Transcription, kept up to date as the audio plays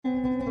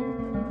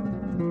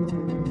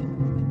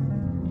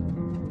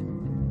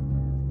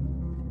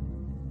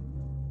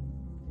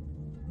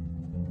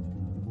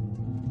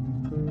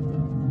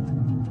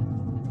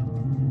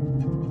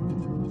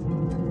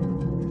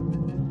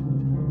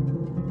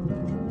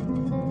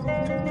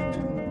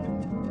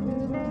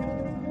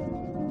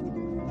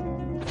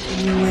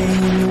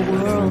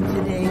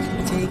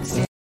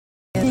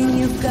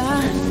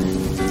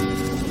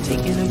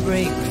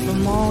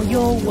from all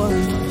your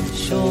work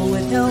sure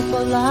would help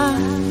a lot.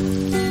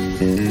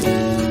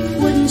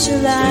 Wouldn't you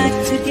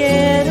like to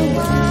get a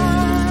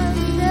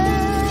wonder?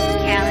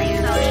 Kelly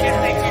Kosher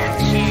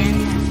Production.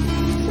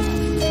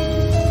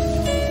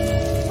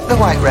 The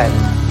White Red.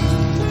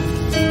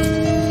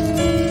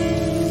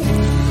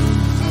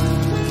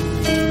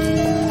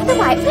 The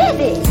White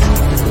Rabbit.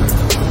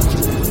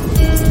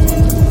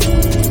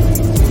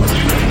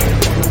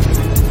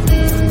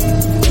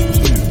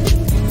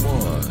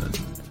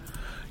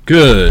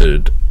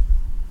 Good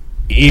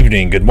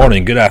evening, good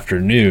morning, good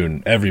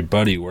afternoon,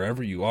 everybody,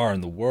 wherever you are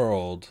in the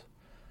world.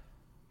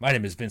 My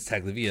name is Vince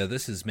Taglavia.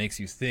 This is Makes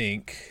You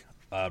Think,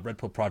 Red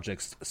Pill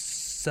Project's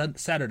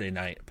Saturday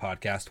night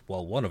podcast.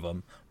 Well, one of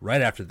them.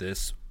 Right after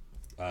this,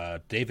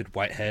 David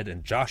Whitehead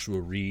and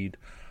Joshua Reed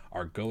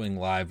are going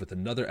live with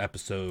another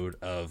episode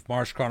of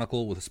Mars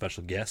Chronicle with a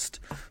special guest.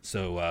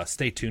 So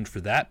stay tuned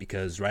for that,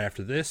 because right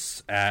after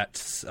this at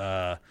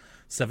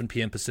 7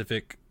 p.m.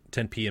 Pacific,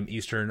 10 p.m.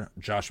 Eastern,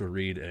 Joshua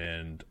Reed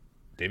and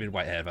David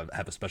Whitehead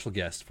have a special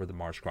guest for the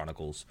Mars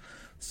Chronicles.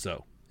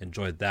 So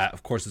enjoy that.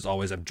 Of course, as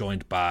always, I'm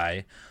joined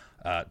by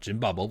Jim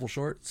Bob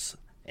Ovalshorts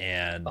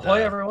and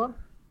ahoy, everyone.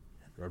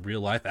 A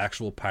real life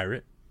actual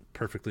pirate,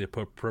 perfectly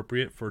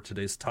appropriate for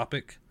today's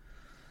topic.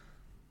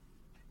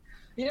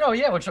 You know,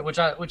 yeah, which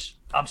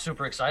I'm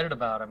super excited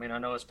about. I mean, I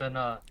know it's been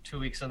 2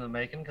 weeks in the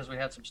making because we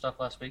had some stuff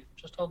last week,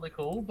 which is totally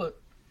cool,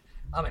 but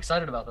I'm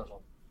excited about this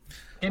one.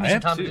 Gave me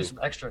some time to do some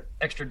extra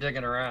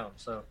digging around,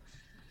 so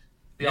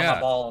be on my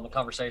ball on the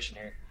conversation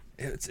here.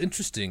 It's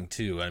interesting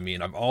too. I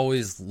mean, I've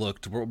always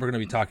looked. What we're going to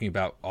be talking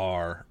about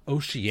are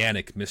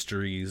oceanic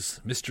mysteries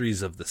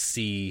of the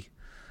sea,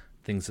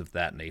 things of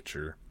that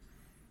nature,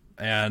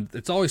 and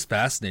it's always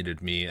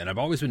fascinated me. And I've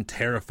always been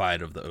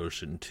terrified of the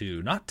ocean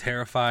too. Not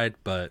terrified,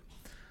 but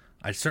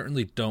I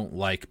certainly don't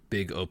like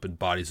big open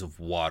bodies of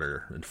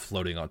water and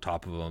floating on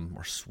top of them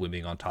or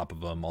swimming on top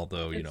of them.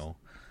 Although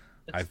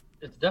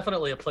it's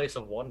definitely a place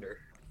of wonder.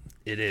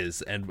 It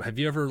is. And have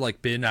you ever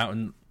been out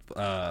in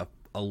a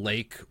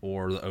lake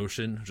or the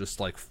ocean, just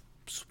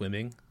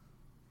swimming?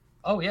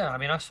 Oh yeah, I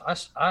mean, I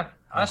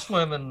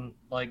swim in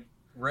I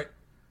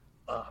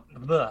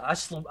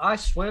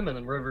swim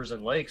in rivers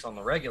and lakes on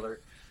the regular,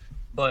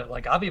 but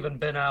I've even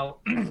been out.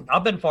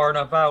 I've been far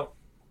enough out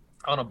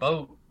on a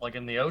boat,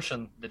 in the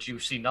ocean, that you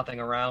see nothing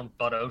around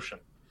but ocean,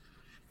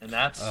 and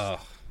that's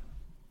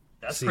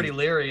pretty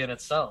leery in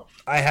itself.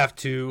 I have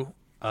to.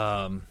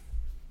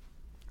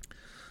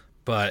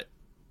 But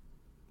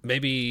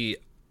maybe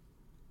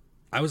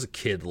I was a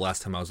kid the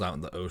last time I was out in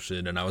the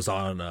ocean, and I was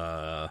on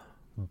a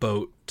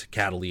boat to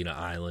Catalina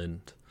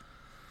Island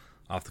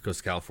off the coast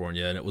of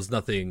California, and it was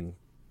nothing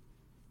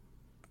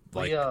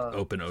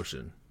open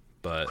ocean.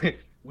 But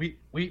when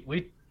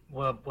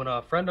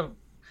a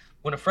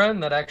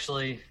friend that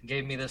actually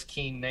gave me this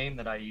keen name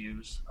that I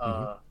use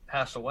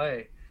passed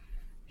away,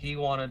 he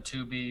wanted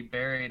to be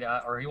buried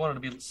or he wanted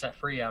to be set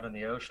free out in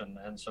the ocean,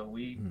 and so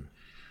we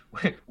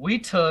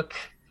took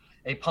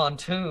a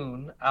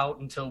pontoon out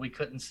until we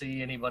couldn't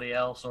see anybody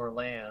else or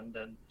land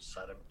and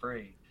set him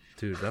free.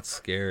 Dude, that's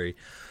scary.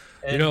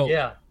 And,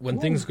 when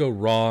things go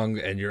wrong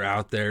and you're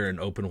out there in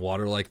open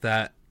water like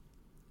that,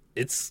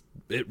 it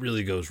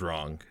really goes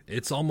wrong.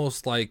 It's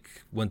almost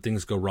like when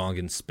things go wrong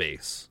in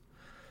space.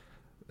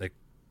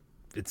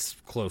 It's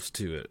close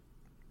to it.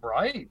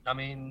 Right. I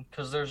mean,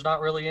 because there's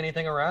not really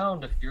anything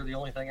around if you're the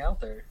only thing out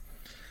there.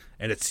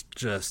 And it's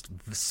just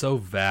so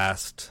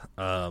vast,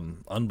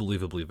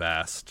 unbelievably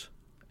vast.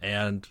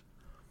 And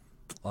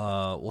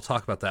we'll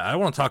talk about that. I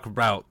want to talk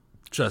about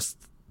just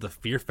the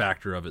fear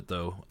factor of it,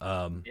 though.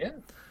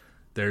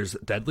 There's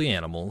deadly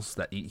animals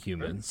that eat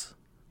humans.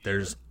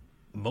 There's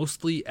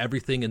mostly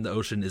everything in the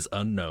ocean is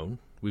unknown.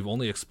 We've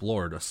only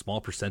explored a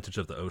small percentage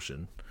of the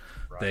ocean.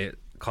 Right. They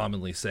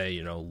commonly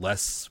say,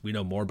 we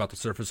know more about the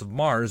surface of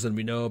Mars than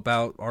we know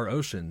about our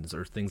oceans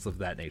or things of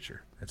that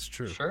nature. That's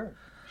true. Sure.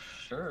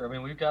 I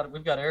mean, we've got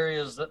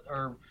areas that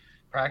are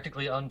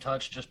practically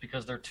untouched just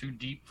because they're too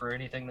deep for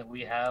anything that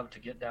we have to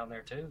get down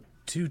there too.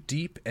 Too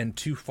deep and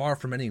too far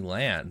from any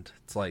land.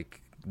 It's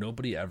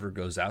nobody ever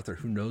goes out there.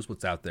 Who knows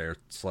what's out there?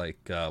 It's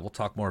we'll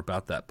talk more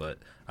about that, but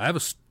I have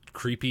a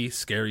creepy,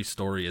 scary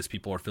story as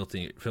people are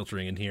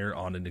filtering in here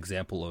on an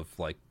example of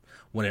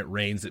when it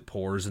rains, it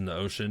pours in the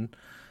ocean.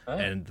 Oh.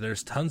 And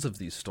there's tons of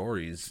these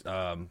stories.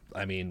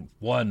 I mean,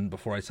 one,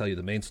 before I tell you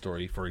the main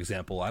story, for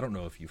example, I don't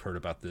know if you've heard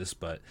about this,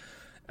 but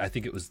I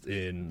think it was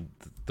in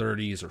the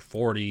 30s or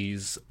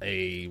 40s,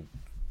 a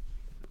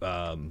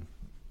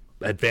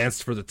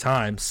advanced for the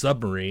time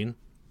submarine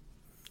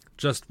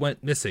just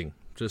went missing,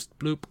 just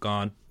bloop,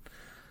 gone.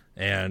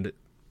 And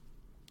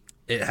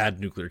it had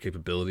nuclear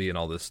capability and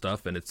all this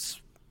stuff, and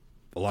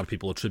a lot of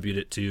people attribute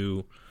it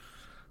to,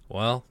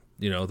 the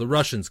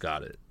Russians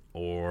got it,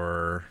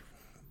 or,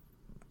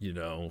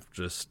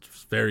 just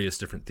various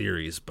different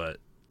theories, but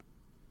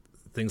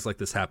things like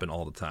this happen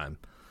all the time,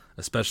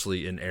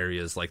 especially in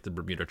areas like the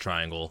Bermuda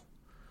Triangle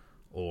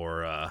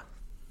or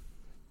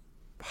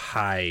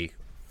high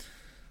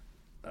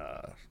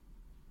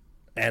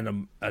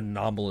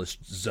anomalous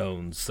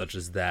zones such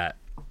as that.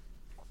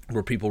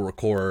 where people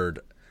record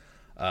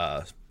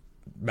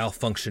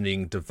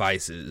malfunctioning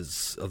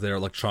devices of their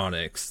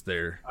electronics.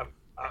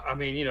 I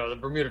mean, you know, the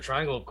Bermuda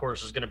Triangle, of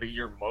course, is going to be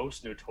your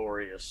most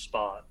notorious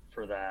spot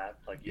for that.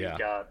 Like you've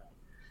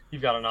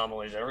got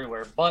anomalies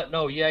everywhere. But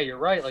no, yeah, you're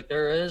right. Like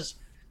there is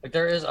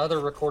other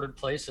recorded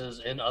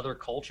places in other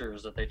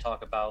cultures that they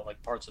talk about,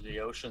 like parts of the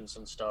oceans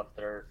and stuff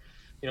that are,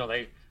 you know,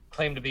 they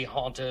claim to be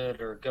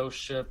haunted, or ghost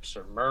ships,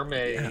 or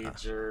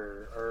mermaids,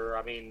 or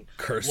I mean,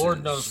 curses.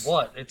 Lord knows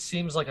what. It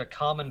seems like a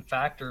common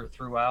factor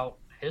throughout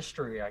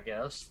history, I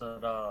guess,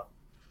 that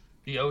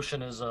the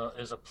ocean is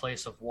a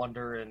place of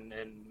wonder and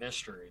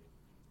mystery.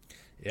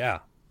 Yeah,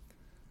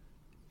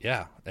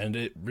 and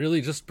it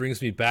really just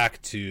brings me back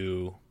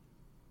to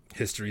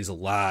history's a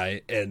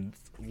lie, and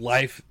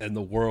life and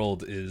the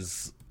world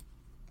is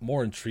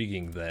more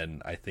intriguing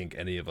than I think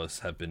any of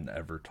us have been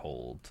ever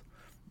told.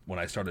 When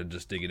I started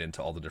just digging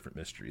into all the different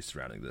mysteries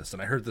surrounding this,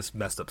 and I heard this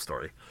messed up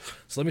story.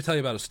 So let me tell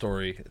you about a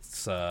story.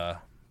 It's it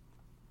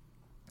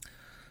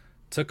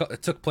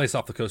took place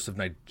off the coast of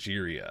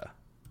Nigeria,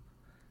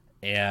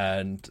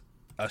 and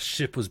a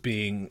ship was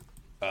being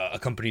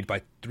accompanied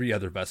by 3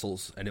 other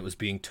vessels, and it was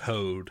being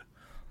towed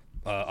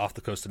off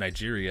the coast of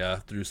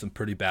Nigeria through some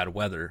pretty bad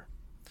weather.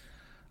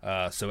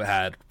 So it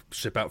had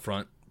ship out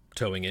front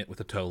towing it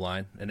with a tow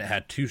line, and it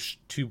had two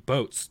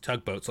tugboats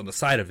on the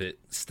side of it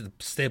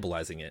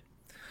stabilizing it.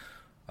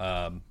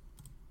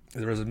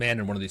 There was a man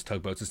in one of these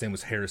tugboats. His name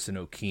was Harrison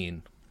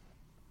O'Keene.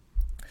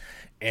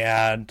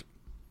 And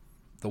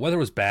the weather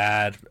was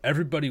bad.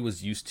 Everybody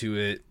was used to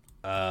it.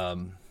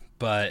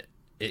 But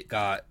it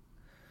got...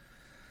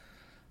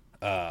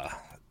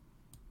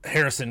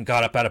 Harrison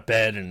got up out of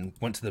bed and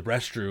went to the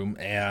restroom.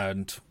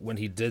 And when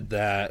he did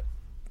that,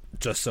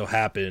 just so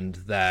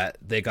happened that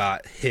they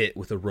got hit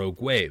with a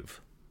rogue wave.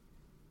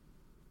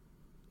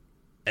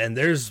 And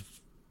there's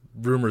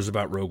rumors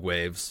about rogue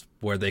waves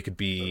where they could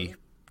be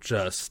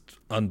just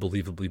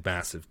unbelievably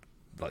massive,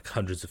 like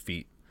hundreds of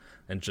feet,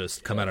 and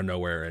just come out of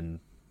nowhere and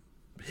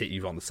hit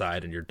you on the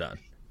side, and you're done.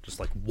 Just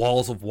like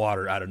walls of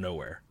water out of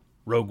nowhere.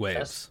 Rogue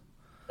waves.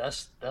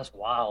 That's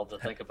wild to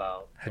think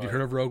about. Have you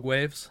heard of rogue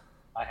waves?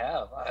 I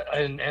have,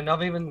 and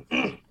I've even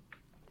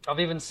I've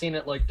even seen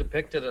it like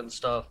depicted and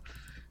stuff,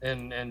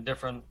 and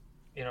different,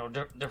 you know,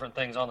 different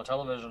things on the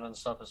television and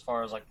stuff, as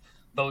far as like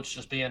boats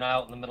just being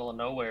out in the middle of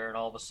nowhere, and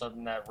all of a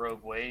sudden that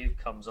rogue wave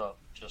comes up,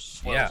 just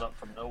swells up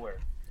from nowhere.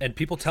 And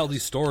people tell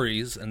these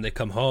stories, and they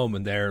come home,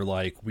 and they're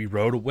like, we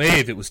rode a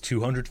wave, it was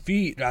 200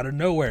 feet out of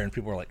nowhere, and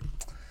people are like,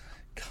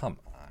 come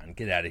on,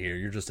 get out of here,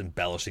 you're just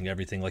embellishing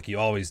everything like you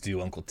always do,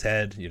 Uncle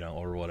Ted, you know,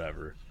 or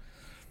whatever.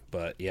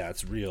 But yeah,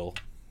 it's real.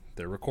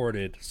 They're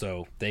recorded,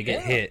 so they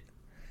get hit,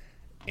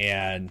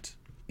 and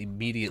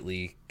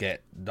immediately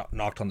get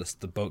knocked on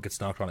the boat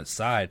gets knocked on its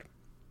side,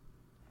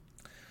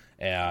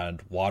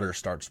 and water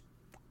starts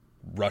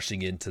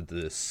rushing into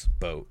this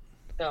boat.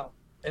 Yeah.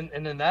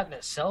 And then that in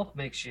itself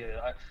makes you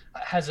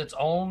has its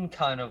own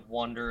kind of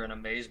wonder and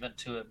amazement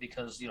to it,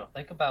 because, you know,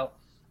 think about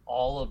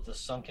all of the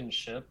sunken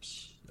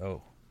ships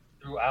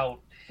throughout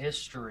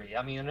history.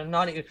 I mean, and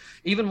not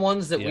even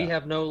ones that we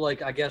have no,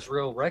 like, I guess,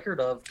 real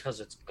record of, because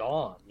it's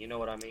gone. You know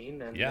what I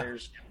mean?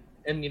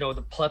 And you know,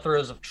 the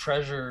plethoras of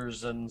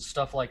treasures and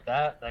stuff like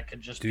that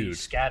could just be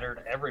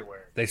scattered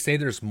everywhere. They say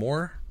there's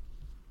more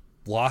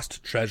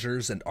lost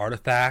treasures and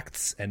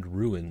artifacts and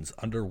ruins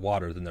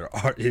underwater than there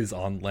is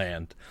on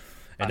land.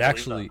 And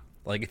actually,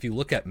 like, if you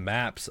look at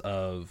maps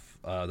of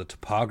the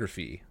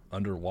topography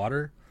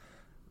underwater,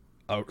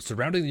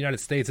 surrounding the United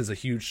States is a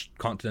huge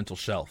continental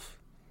shelf.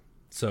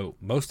 So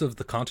most of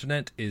the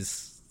continent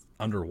is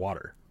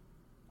underwater,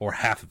 or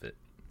half of it,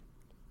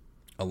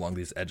 along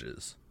these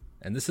edges.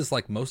 And this is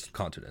like most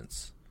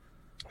continents.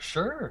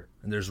 Sure.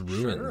 And there's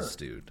ruins,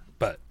 dude.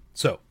 But,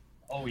 so.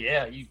 Oh,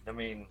 yeah. I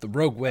mean. The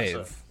rogue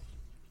wave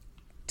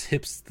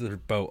tips the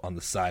boat on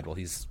the side while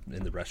he's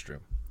in the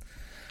restroom.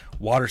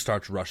 Water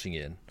starts rushing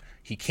in.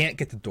 He can't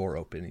get the door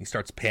open. He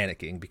starts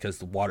panicking because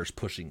the water's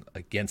pushing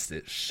against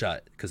it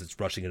shut because it's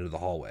rushing into the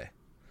hallway.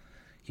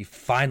 He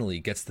finally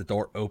gets the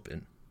door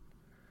open.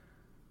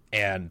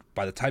 And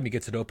by the time he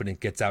gets it open and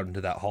gets out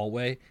into that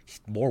hallway,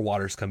 more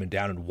water's coming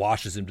down and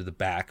washes him to the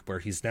back, where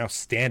he's now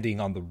standing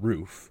on the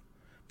roof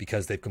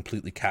because they've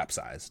completely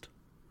capsized.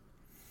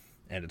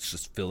 And it's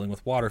just filling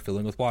with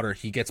water.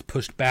 He gets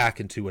pushed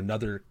back into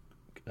another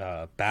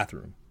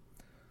bathroom.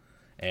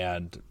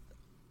 And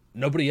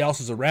nobody else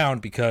is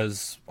around,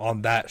 because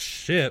on that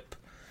ship,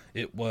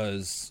 it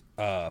was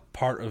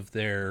part of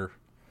their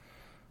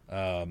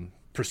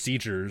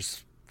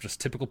procedures, just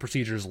typical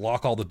procedures,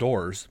 lock all the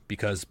doors,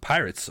 because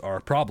pirates are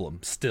a problem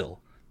still.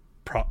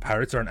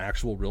 Pirates are an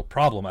actual real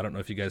problem. I don't know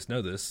if you guys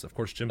know this. Of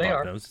course, Jim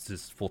Bob knows. It's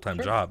his full-time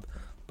job.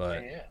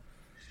 But yeah.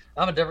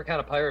 I'm a different kind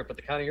of pirate, but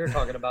the kind of you're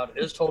talking about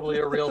is totally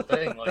a real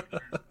thing. Like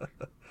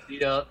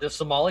the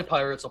Somali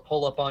pirates will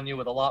pull up on you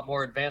with a lot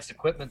more advanced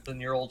equipment than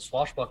your old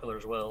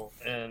swashbucklers will,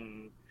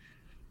 and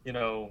you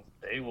know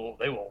they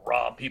will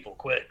rob people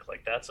quick.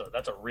 Like that's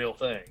a real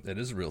thing. It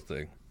is a real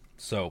thing.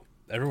 So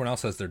everyone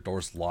else has their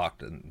doors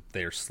locked and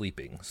they're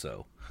sleeping,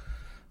 so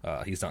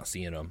he's not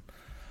seeing them.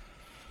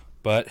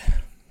 But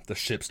the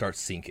ship starts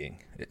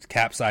sinking. It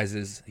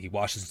capsizes. He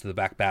washes to the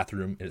back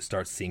bathroom, and it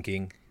starts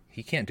sinking.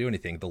 He can't do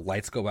anything. The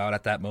lights go out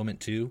at that moment,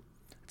 too.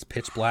 It's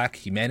pitch black.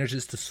 He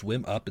manages to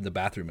swim up in the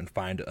bathroom and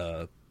find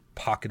a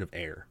pocket of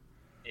air.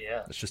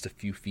 Yeah. It's just a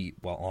few feet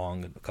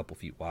long and a couple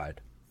feet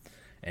wide.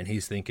 And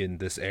he's thinking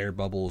this air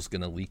bubble is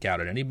going to leak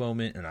out at any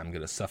moment, and I'm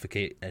going to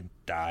suffocate and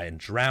die and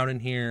drown in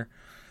here.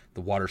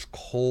 The water's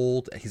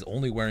cold. He's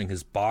only wearing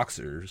his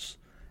boxers,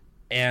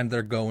 and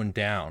they're going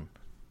down.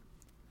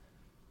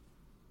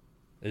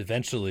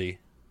 Eventually,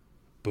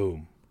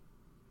 boom.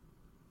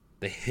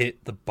 They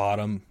hit the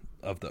bottom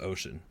of the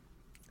ocean.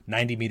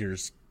 30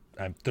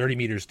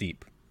 meters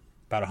deep,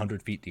 about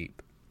 100 feet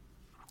deep.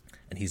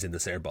 And he's in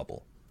this air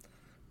bubble.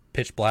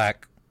 Pitch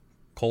black,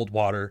 cold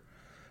water,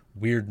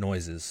 weird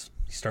noises.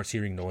 He starts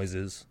hearing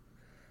noises.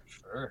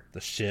 Sure.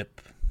 The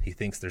ship. He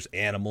thinks there's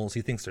animals.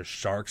 He thinks there's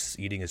sharks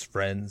eating his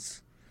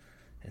friends.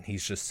 And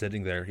he's just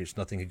sitting there. There's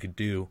nothing he could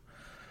do.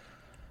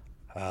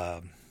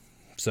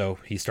 So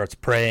he starts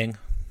praying.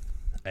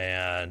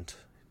 And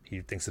he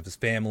thinks of his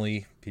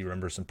family. He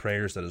remembers some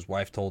prayers that his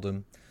wife told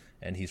him.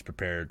 And he's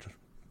prepared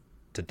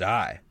to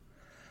die.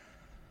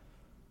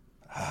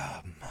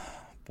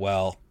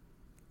 Well,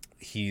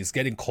 he's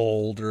getting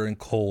colder and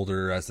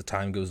colder as the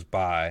time goes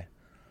by.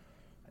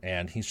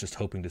 And he's just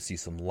hoping to see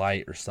some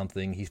light or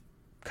something. He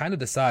kind of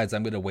decides,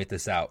 I'm going to wait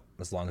this out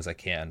as long as I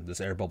can. This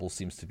air bubble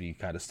seems to be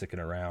kind of sticking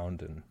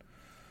around, and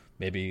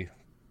maybe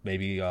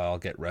I'll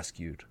get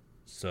rescued.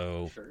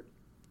 So Sure.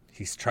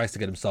 he tries to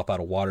get himself out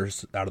of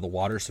the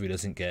water so he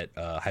doesn't get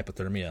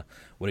hypothermia.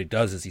 What he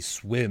does is he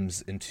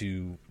swims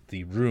into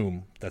the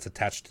room that's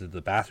attached to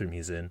the bathroom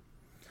he's in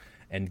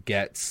and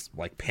gets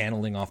like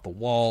paneling off the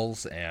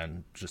walls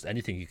and just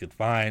anything he could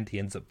find. He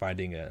ends up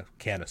finding a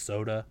can of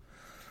soda.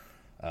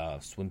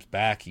 Swims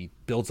back, he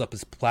builds up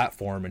his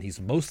platform, and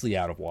he's mostly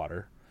out of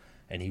water,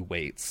 and he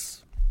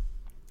waits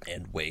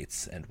and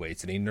waits and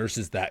waits, and he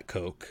nurses that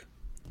Coke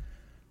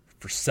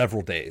for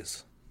several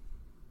days.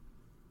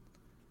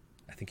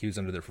 I think he was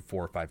under there for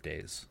 4 or 5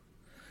 days.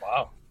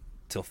 Wow.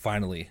 Till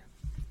finally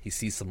he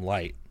sees some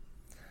light,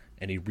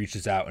 and he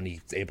reaches out and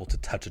he's able to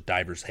touch a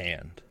diver's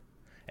hand,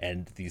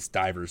 and these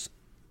divers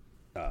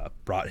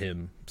brought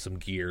him some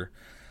gear,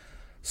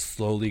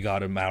 slowly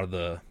got him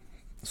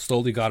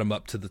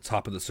up to the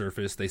top of the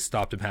surface. They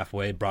stopped him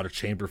halfway, brought a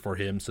chamber for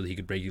him so that he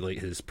could regulate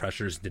his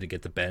pressures and didn't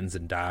get the bends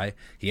and die.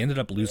 He ended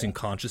up losing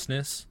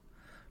consciousness,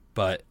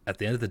 but at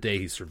the end of the day,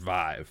 he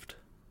survived.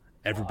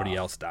 Everybody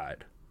else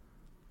died.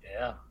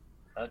 Yeah.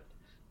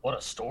 What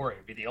a story.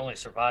 Be the only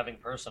surviving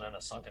person in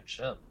a sunken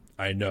ship.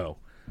 I know.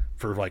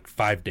 For like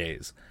 5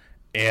 days.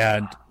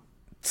 And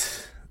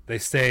they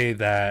say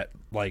that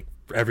like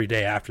every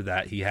day after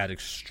that, he had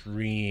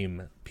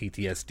extreme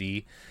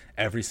PTSD.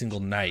 Every single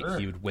night,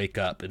 He would wake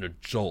up in a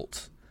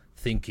jolt,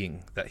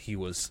 thinking that he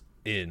was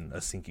in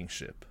a sinking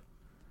ship.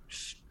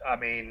 I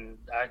mean,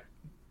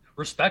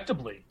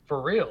 respectably,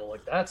 for real.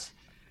 Like that's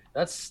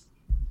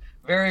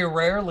very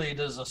rarely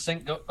does a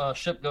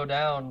ship go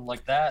down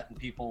like that, and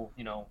people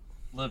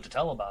live to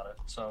tell about it.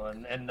 So,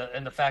 and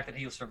the fact that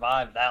he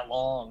survived that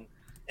long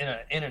in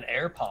an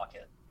air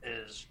pocket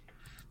is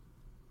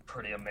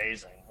pretty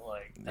amazing.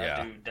 Like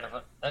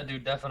that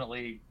dude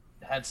definitely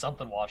had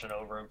something watching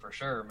over him for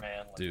sure,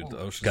 man. Like, dude, the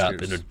ocean got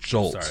up in a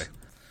jolt. Sorry.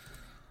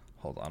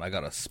 Hold on, I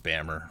got a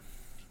spammer.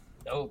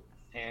 Nope.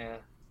 Yeah.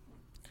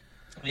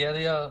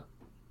 The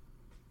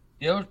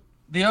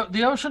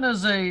ocean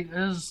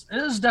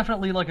is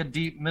definitely like a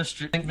deep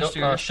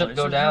mysterious ship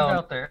go down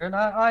out there, and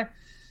I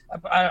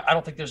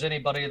don't think there's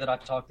anybody that I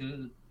talk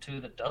to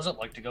that doesn't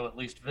like to go at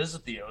least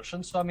visit the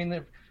ocean. So I mean,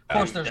 of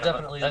course, there's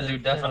definitely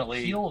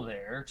appeal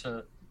there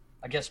to,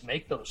 I guess,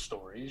 make those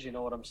stories. You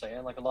know what I'm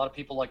saying? Like a lot of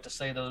people like to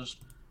say the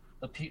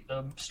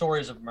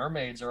stories of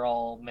mermaids are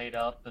all made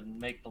up and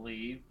make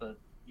believe, but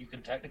you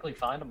can technically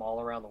find them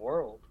all around the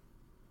world.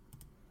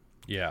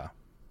 Yeah.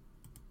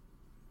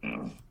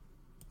 And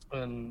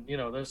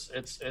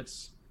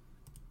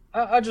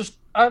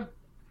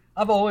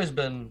I've always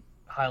been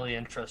highly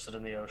interested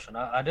in the ocean.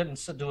 I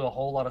didn't do a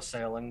whole lot of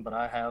sailing, but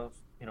I have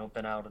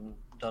been out and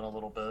done a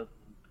little bit.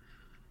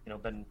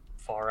 Been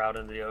far out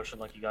into the ocean,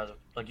 like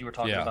you were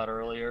talking about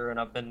earlier, and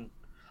I've been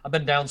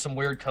down some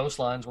weird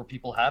coastlines where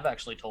people have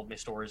actually told me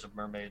stories of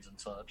mermaids and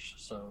such.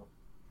 So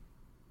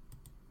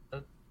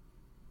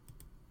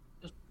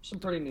just some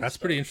pretty neat That's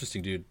stuff. pretty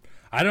interesting, dude.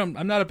 I'm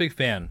not a big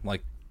fan.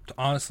 Like,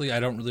 honestly, I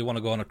don't really want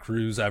to go on a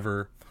cruise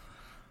ever.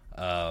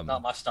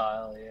 Not my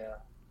style, yeah.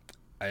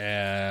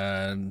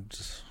 And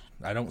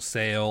I don't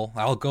sail.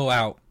 I'll go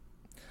out,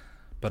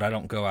 but I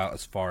don't go out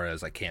as far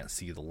as I can't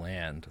see the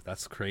land.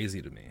 That's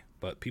crazy to me.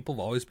 But people have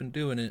always been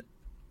doing it.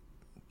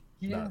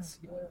 Yeah, Nuts.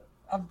 yeah.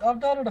 I've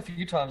done it a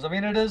few times. I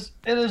mean, it is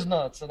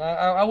nuts, and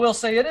I will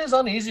say it is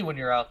uneasy when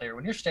you're out there.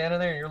 When you're standing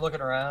there and you're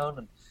looking around,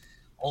 and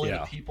only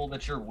the people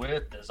that you're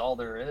with is all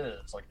there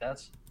is. Like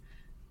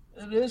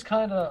it is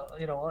kind of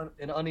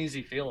an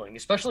uneasy feeling,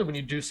 especially when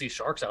you do see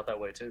sharks out that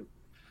way too.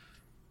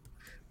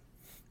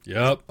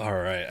 Yep. All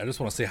right. I just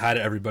want to say hi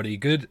to everybody.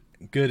 Good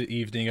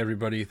evening,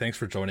 everybody. Thanks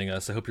for joining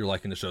us. I hope you're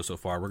liking the show so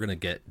far. We're going to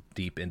get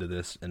deep into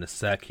this in a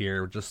sec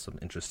here. Just some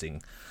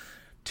interesting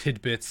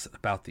tidbits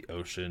about the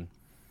ocean.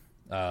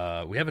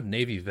 We have a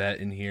Navy vet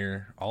in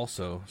here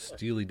also.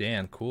 Steely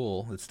Dan.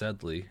 Cool. It's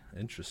deadly.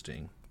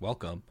 Interesting.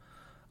 Welcome.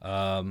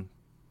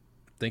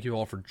 Thank you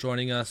all for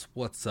joining us.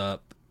 What's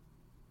up?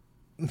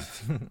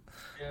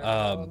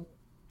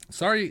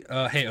 Sorry.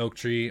 Hey, Oak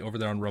Tree over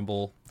there on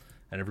Rumble.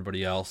 And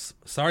everybody else.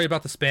 Sorry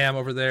about the spam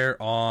over there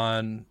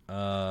on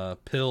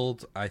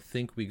Pilled. I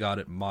think we got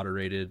it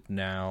moderated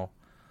now.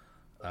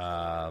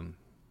 But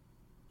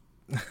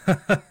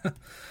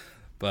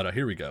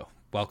here we go.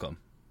 Welcome.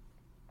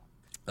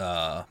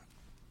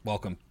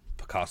 Welcome,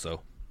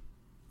 Picasso.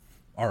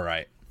 All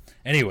right.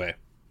 Anyway,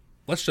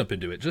 let's jump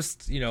into it.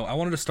 Just, I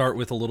wanted to start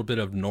with a little bit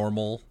of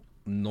normal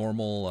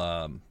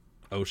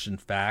ocean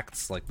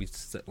facts. Like we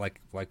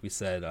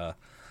said,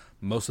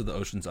 most of the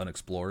ocean's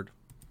unexplored.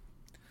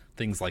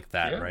 Things like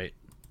that, right?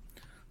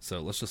 So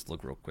let's just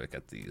look real quick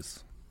at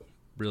these.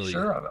 Really,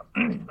 sure.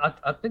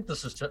 I think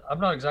this is. I'm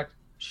not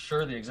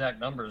sure the exact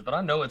numbers, but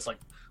I know it's like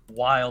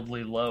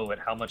wildly low at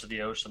how much of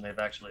the ocean they've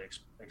actually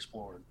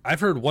explored.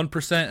 I've heard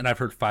 1% and I've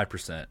heard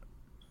 5%.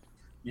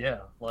 Yeah,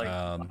 like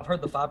I've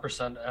heard the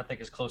 5%. I think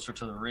is closer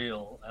to the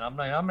real,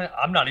 and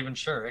I'm not even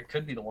sure. It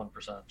could be the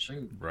 1%.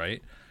 Shoot,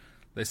 right?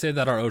 They say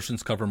that our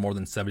oceans cover more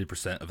than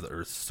 70% of the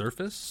Earth's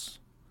surface,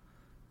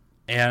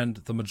 and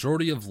the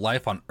majority of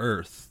life on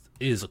Earth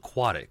is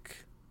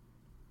aquatic.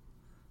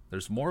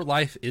 There's more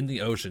life in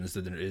the oceans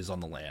than there is on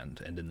the land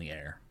and in the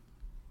air.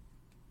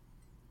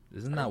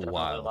 Isn't that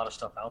wild? A lot of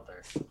stuff out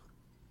there.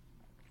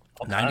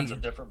 All kinds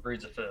of different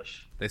breeds of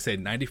fish. They say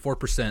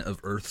 94%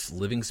 of Earth's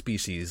living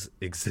species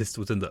exist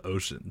within the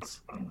oceans.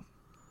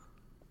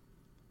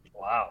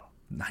 Wow.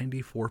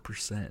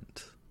 94%.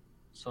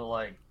 So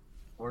like,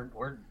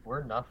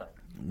 we're nothing.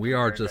 We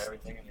are just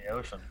everything in the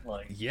ocean.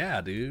 Like,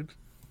 yeah, dude.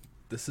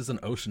 This is an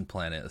ocean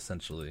planet,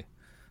 essentially.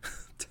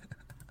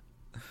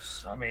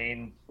 I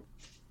mean,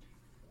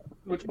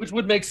 which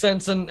would make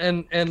sense,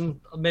 and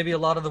maybe a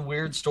lot of the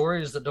weird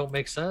stories that don't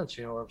make sense.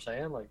 You know what I'm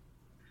saying? Like,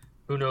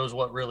 who knows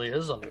what really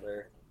is under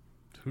there?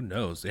 Who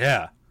knows?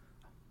 Yeah.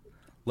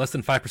 Less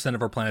than 5%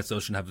 of our planet's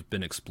ocean have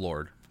been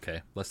explored.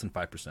 Okay, less than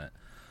 5%.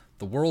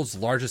 The world's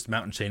largest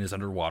mountain chain is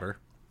underwater,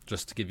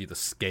 just to give you the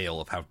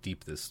scale of how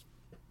deep this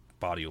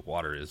body of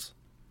water is.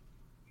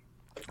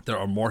 There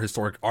are more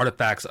historic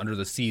artifacts under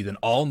the sea than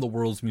all in the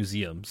world's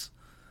museums.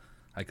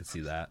 I could see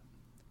that.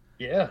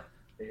 Yeah.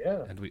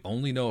 And we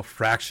only know a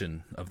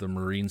fraction of the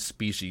marine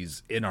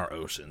species in our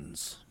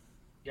oceans.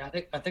 Yeah,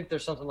 I think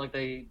there's something like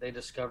they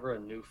discover a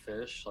new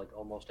fish like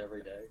almost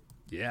every day.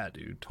 Yeah,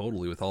 dude,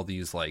 totally. With all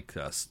these like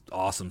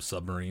awesome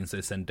submarines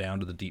they send down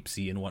to the deep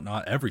sea and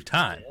whatnot, every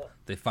time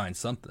they find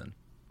something.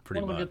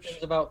 Pretty much. One of the good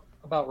things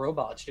about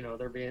robots,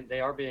 they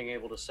are being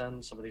able to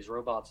send some of these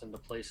robots into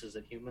places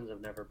that humans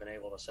have never been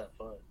able to set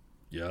foot.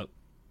 Yep.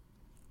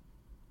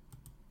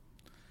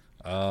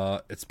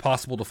 It's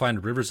possible to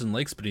find rivers and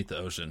lakes beneath the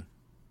ocean.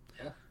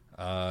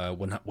 Yeah.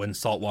 When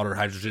saltwater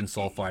hydrogen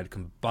sulfide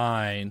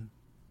combine,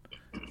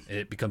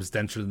 it becomes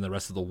denser than the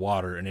rest of the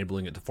water,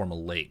 enabling it to form a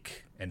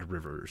lake and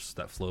rivers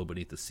that flow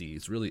beneath the sea.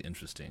 It's really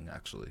interesting,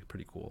 actually.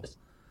 Pretty cool.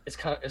 It's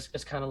kind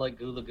of like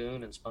Goo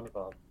Lagoon and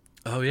SpongeBob.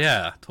 Oh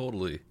yeah,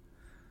 totally.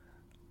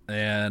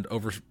 And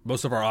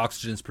most of our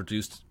oxygen is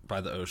produced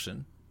by the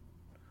ocean.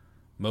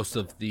 Most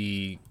of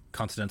the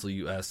continental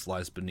U.S.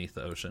 lies beneath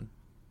the ocean.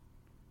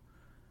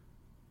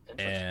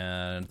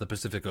 And the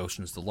Pacific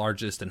Ocean is the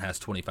largest and has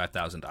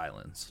 25,000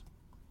 islands.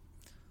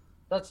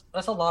 That's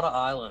a lot of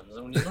islands.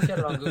 And when you look at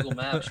it on Google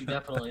Maps, you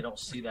definitely don't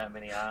see that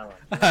many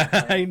islands.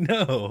 I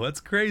know.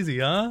 That's crazy,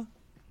 huh?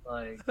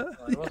 Like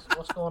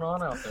what's going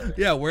on out there?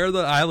 Yeah, where are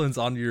the islands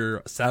on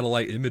your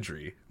satellite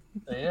imagery?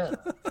 Yeah.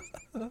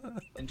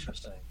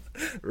 Interesting.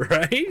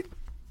 Right?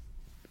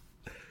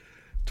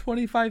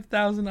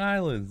 25,000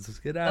 islands.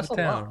 Get out of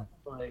town.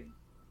 Like,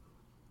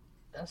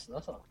 that's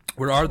a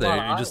where are they?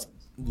 You're just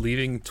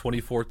leaving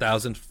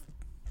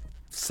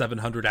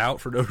 24,700 out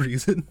for no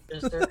reason.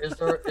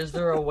 Is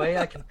there a way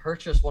I can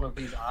purchase one of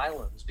these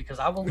islands? Because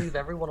I will leave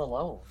everyone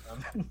alone.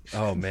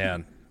 Oh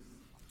man,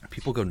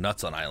 people go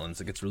nuts on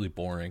islands. It gets really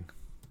boring.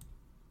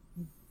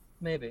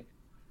 Maybe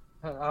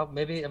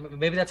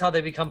that's how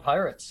they become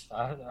pirates.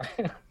 Oh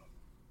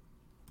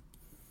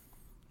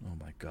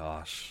my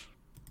gosh.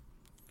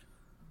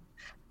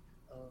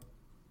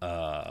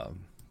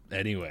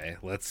 Anyway,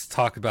 let's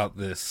talk about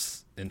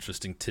this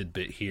interesting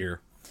tidbit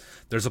here.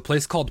 There's a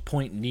place called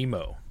Point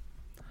Nemo.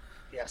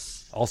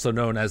 Yes. Also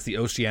known as the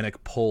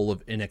oceanic pole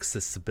of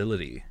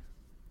inaccessibility.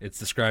 It's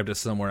described as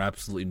somewhere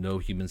absolutely no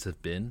humans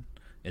have been,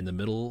 in the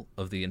middle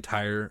of the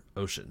entire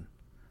ocean.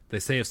 They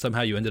say if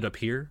somehow you ended up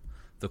here,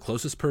 the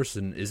closest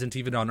person isn't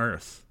even on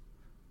Earth,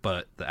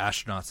 but the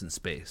astronauts in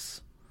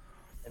space.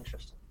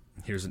 Interesting.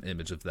 Here's an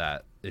image of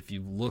that. If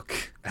you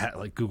look at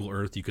like Google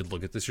Earth, you could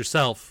look at this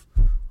yourself.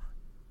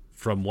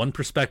 From one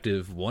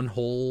perspective, one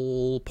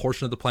whole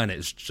portion of the planet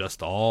is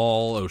just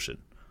all ocean.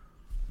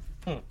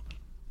 Did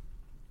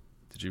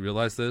you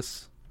realize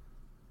this?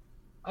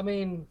 I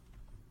mean,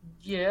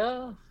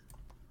 yeah,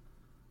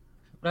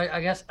 but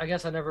I guess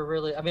I never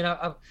really. I mean,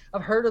 I've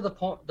heard of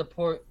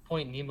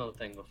Point Nemo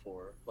thing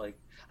before, like,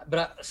 but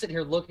I sit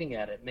here looking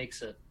at it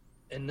makes it,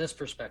 in this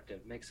perspective,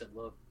 makes it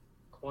look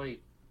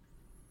quite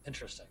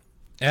interesting.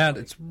 And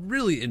it's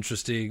really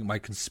interesting. My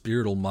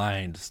conspiratorial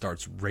mind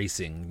starts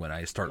racing when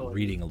I start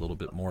reading a little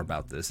bit more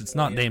about this. It's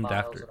not named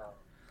after.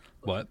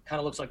 What? Kind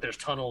of looks like there's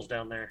tunnels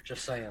down there.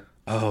 Just saying.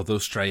 Oh,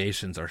 those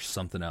striations are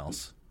something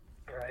else.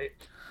 Right.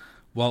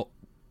 Well,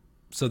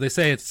 so they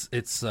say it's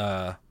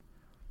more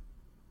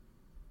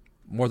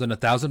than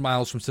 1,000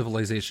 miles from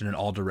civilization in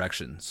all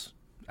directions.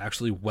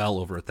 Actually, well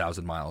over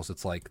 1,000 miles.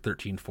 It's like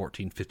 13,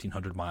 14,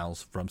 1,500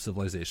 miles from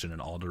civilization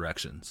in all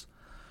directions.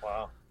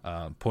 Wow.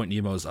 Point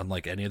Nemo is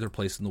unlike any other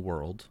place in the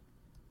world.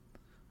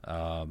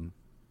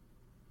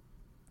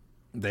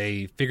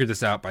 They figured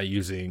this out by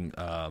using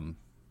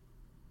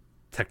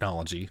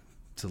technology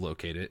to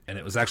locate it, and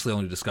it was actually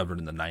only discovered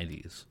in the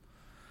 90s.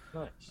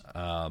 Nice.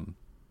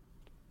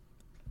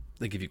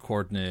 They give you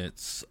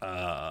coordinates.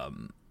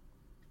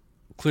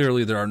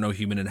 Clearly, there are no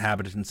human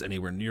inhabitants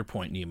anywhere near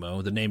Point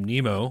Nemo. The name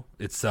Nemo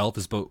itself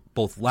is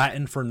both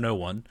Latin for no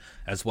one,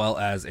 as well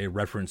as a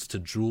reference to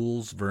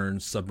Jules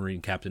Verne's submarine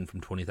captain from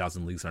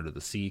 20,000 Leagues Under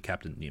the Sea,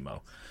 Captain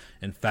Nemo.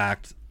 In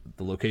fact,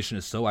 the location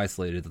is so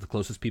isolated that the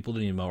closest people to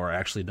Nemo are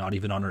actually not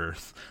even on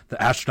Earth. The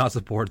astronauts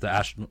aboard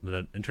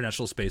the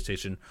International Space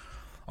Station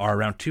are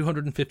around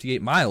 258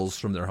 miles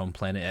from their home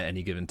planet at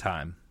any given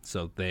time,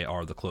 so they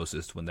are the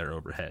closest when they're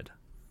overhead.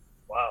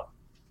 Wow.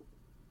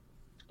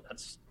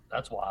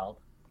 That's wild.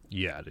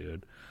 Yeah,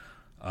 dude.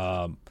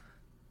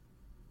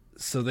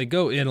 So they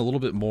go in a little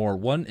bit more.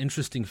 One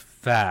interesting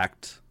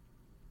fact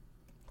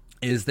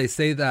is they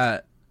say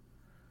that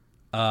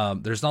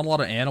there's not a lot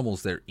of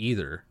animals there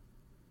either,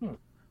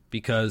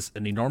 because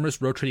an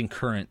enormous rotating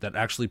current that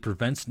actually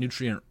prevents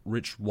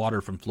nutrient-rich water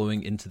from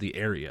flowing into the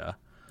area.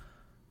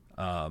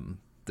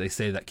 They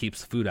say that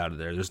keeps food out of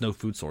there. There's no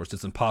food source.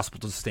 It's impossible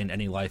to sustain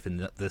any life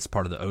in this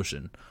part of the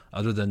ocean,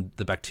 other than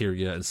the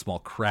bacteria and small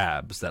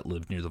crabs that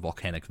live near the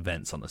volcanic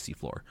vents on the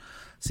seafloor.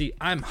 See,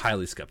 I'm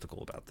highly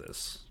skeptical about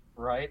this.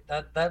 Right.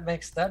 That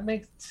makes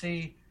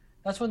see.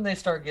 That's when they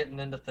start getting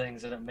into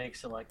things, and it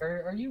makes it like,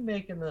 are you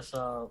making this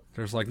up?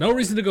 There's like no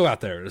reason to go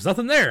out there. There's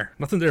nothing there.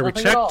 Nothing there. Nothing we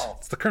at checked. all.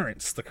 It's the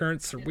currents. The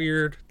currents are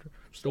weird.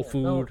 There's no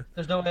food. No,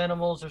 there's no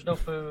animals. There's no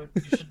food.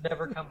 You should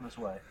never come this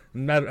way.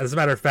 As a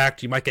matter of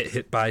fact, you might get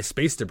hit by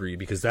space debris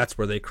because that's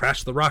where they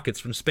crash the rockets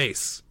from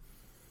space.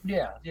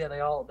 Yeah.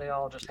 They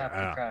all just happen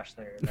to crash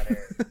there in that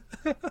area.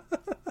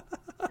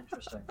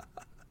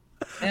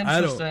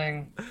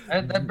 Interesting.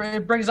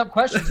 It brings up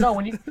questions. No,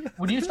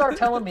 when you start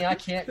telling me I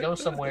can't go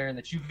somewhere and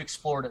that you've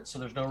explored it, so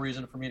there's no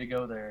reason for me to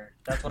go there.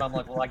 That's what I'm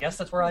like. Well, I guess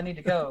that's where I need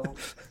to go.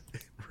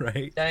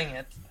 Right. Dang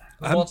it.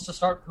 Who wants to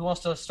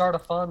start a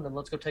fund, and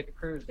let's go take a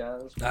cruise,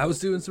 guys. I was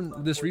doing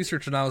this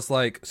research, and I was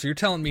like, so you're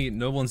telling me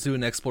no one's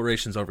doing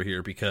explorations over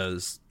here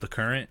because the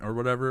current or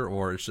whatever,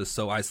 or it's just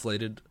so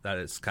isolated that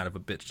it's kind of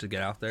a bitch to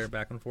get out there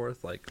back and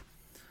forth? Like,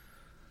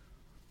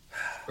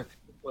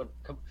 come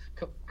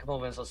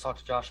on, Vince. Let's talk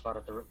to Josh about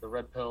it. The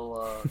red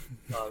pill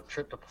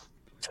trip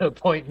to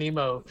Point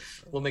Nemo.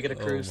 We'll make it a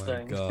cruise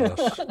thing. Oh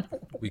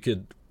my gosh,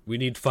 we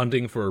need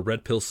funding for a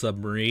red pill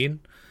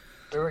submarine.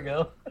 There we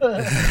go.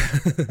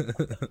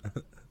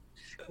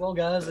 Well,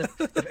 guys,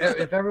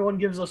 if everyone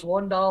gives us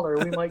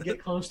 $1, we might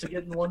get close to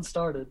getting one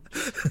started.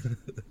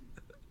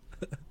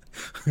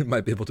 We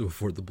might be able to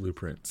afford the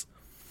blueprints.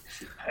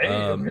 Hey,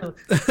 I'm in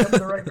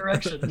the right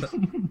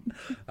direction.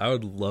 I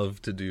would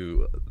love to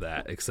do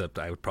that, except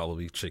I would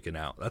probably chicken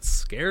out. That's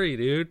scary,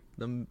 dude.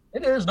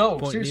 It is. No,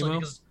 Point seriously,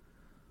 Nemo? because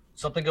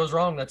something goes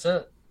wrong, that's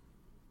it.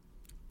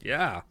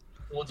 Yeah.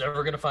 No one's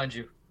ever going to find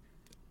you.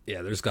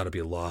 Yeah, there's got to be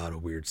a lot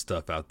of weird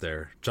stuff out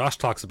there. Josh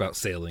talks about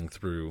sailing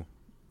through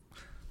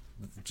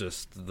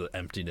just the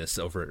emptiness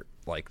over,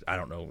 like, I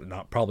don't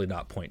know, probably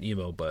not Point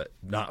Nemo, but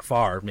not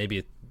far.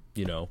 Maybe,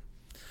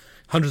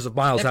 hundreds of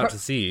miles out to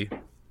sea. I'm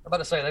about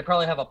to say they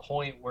probably have a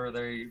point where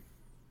they,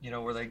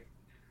 where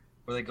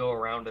they go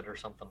around it or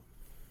something,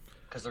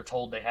 because they're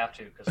told they have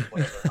to because of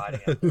what they're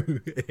hiding out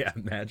there. Yeah,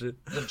 imagine.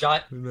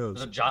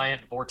 There's a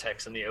giant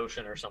vortex in the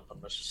ocean or something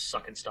that's just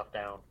sucking stuff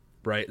down.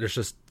 Right, there's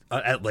just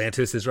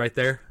Atlantis is right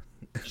there.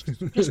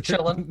 Just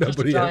chilling. Just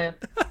a giant.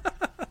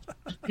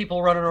 Just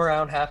people running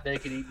around half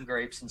naked eating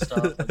grapes and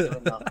stuff and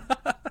doing nothing.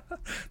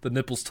 The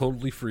nipple's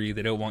totally free.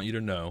 They don't want you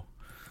to know.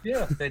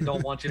 Yeah, they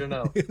don't want you to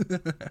know.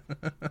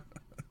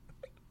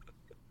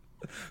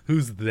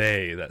 Who's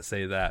they that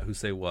say that? Who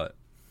say what?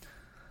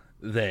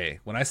 They.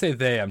 When I say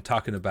they, I'm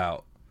talking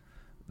about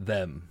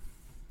them.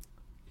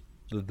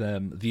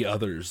 The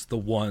others, the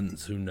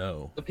ones who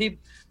know.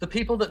 The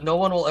people that no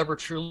one will ever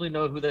truly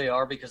know who they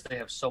are because they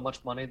have so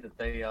much money that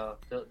they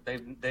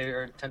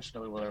are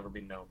intentionally will never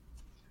be known.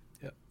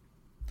 Yep.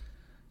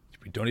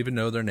 We don't even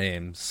know their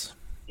names.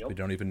 Yep. We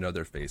don't even know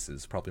their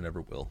faces. Probably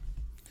never will.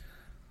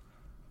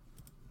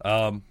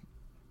 I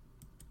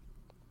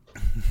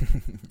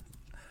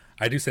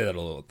do say that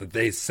a little. That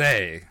they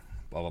say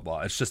blah blah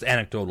blah. It's just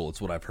anecdotal. It's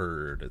what I've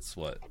heard. It's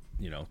what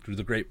through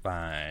the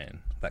grapevine,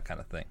 that kind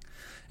of thing.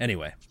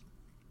 Anyway.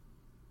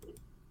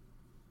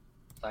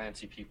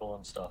 Sciencey people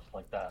and stuff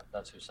like that.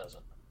 That's who says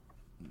it.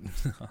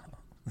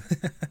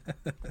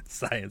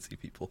 Sciencey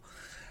people.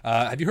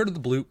 Have you heard of the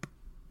bloop?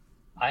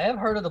 I have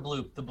heard of the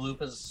bloop. The bloop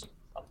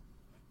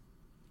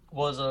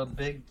was a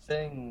big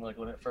thing, like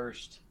when it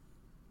first.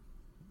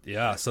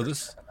 Yeah. So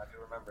this. I do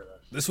remember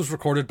this. This was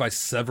recorded by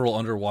several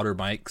underwater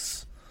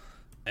mics,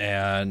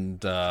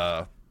 and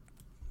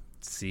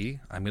see,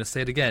 I'm gonna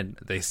say it again.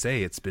 They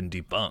say it's been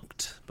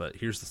debunked, but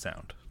here's the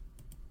sound.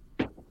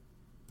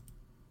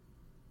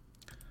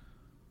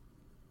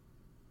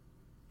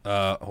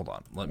 Hold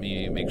on. Let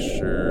me make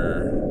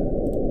sure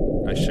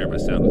I share my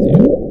sound with you.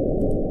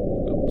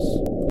 Oops.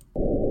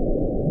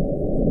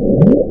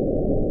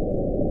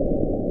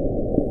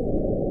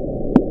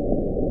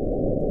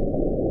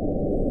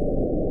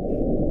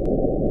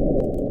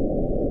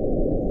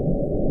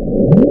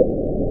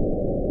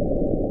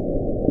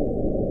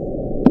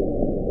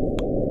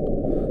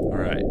 All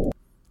right.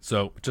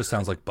 So it just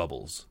sounds like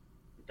bubbles.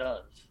 It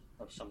does,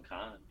 of some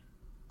kind.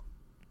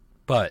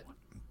 But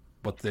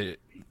what they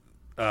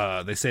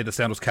say the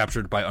sound was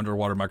captured by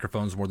underwater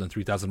microphones more than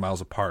 3,000 miles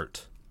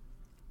apart.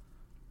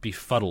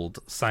 Befuddled,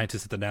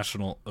 scientists at the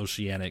National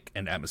Oceanic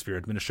and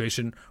Atmospheric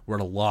Administration were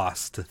at a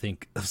loss to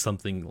think of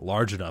something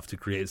large enough to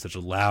create such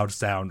a loud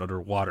sound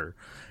underwater,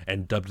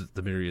 and dubbed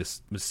the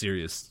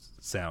mysterious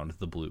sound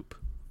the bloop.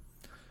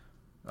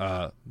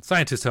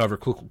 Scientists, however,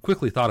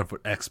 quickly thought of an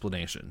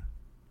explanation.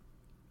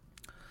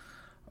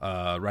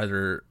 When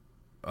writer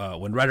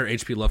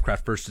H.P.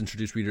 Lovecraft first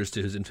introduced readers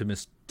to his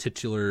infamous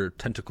titular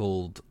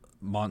tentacled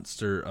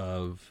monster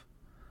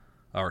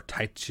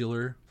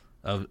titular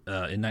in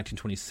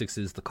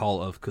 1926's The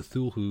Call of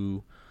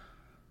Cthulhu,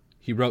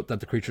 he wrote that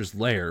the creature's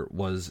lair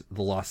was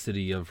the lost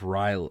city of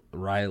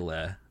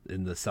R'lyeh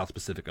in the South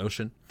Pacific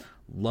Ocean.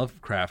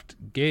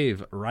 Lovecraft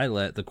gave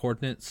R'lyeh the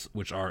coordinates,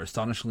 which are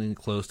astonishingly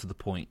close to the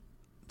point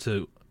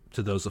to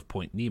those of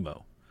Point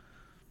Nemo,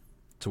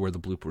 to where the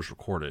bloop was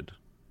recorded.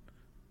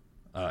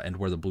 And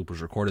where the bloop was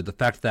recorded. The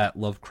fact that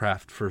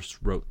Lovecraft first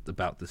wrote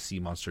about the sea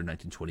monster in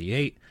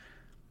 1928,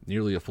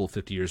 nearly a full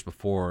 50 years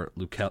before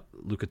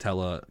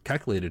Lucatella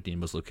calculated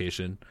Nemo's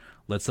location,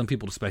 led some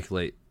people to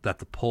speculate that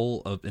the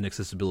pole of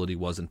inaccessibility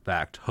was, in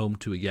fact, home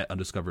to a yet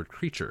undiscovered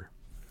creature.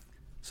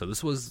 So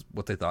this was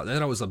what they thought. They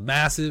thought it was a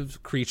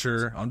massive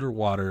creature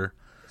underwater.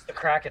 It's the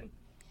Kraken.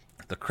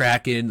 The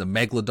Kraken, the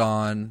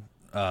Megalodon,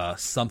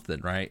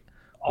 something, right?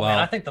 Oh, man,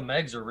 I think the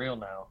Megs are real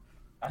now.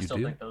 I still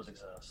do? think those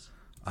exist.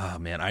 Oh,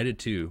 man, I did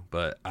too,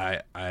 but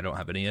I don't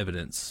have any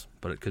evidence,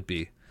 but it could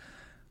be.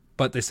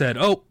 But they said,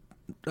 nope,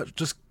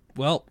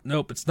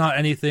 it's not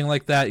anything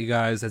like that, you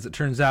guys. As it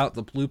turns out,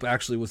 the bloop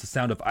actually was the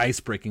sound of ice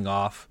breaking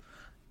off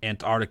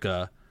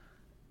Antarctica,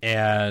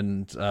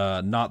 and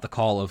not the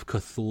call of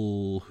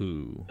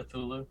Cthulhu.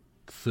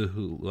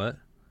 Cthulhu? What?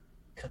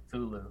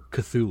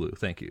 Cthulhu,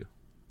 thank you.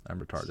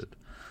 I'm retarded.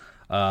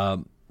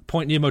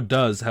 Point Nemo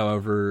does,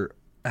 however,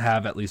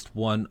 have at least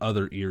one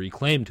other eerie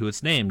claim to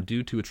its name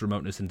due to its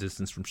remoteness and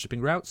distance from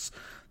shipping routes.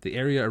 The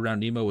area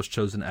around Nemo was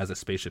chosen as a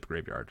spaceship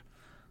graveyard.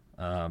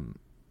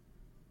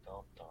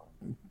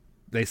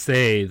 They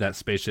say that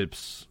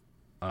spaceships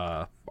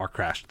are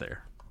crashed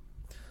there.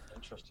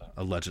 Interesting.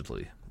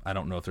 Allegedly. I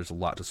don't know if there's a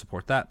lot to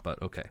support that,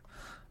 but okay.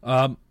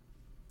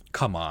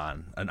 Come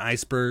on. An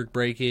iceberg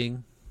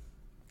breaking?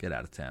 Get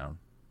out of town.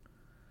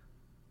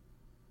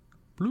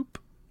 Bloop.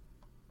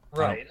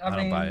 Right. I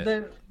don't buy mean,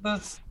 it.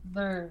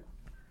 they're.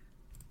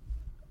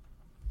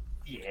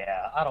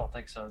 Yeah, I don't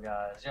think so,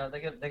 guys. Yeah,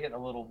 they get a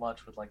little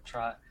much with like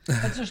try.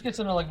 It just gets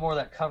into like more of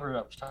that covered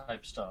up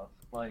type stuff.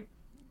 Like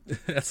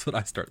that's what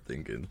I start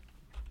thinking.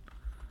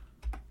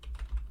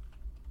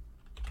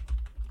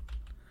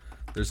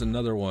 There's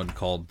another one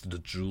called the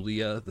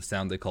Julia, the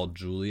sound they call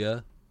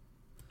Julia.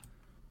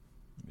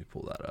 Let me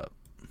pull that up.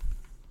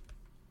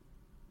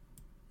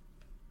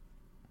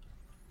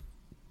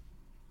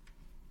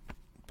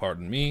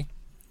 Pardon me.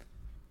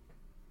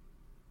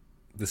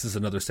 This is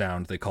another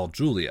sound they call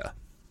Julia.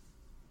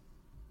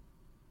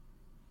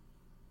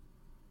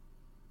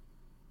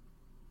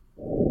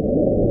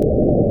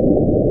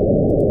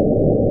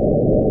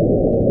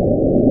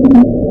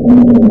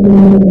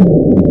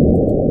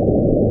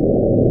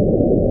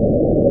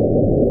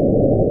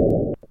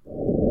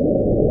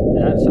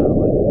 that sounded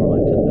like more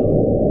like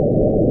Cthulhu.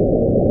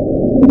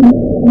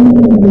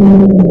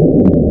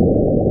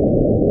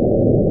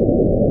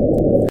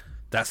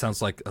 That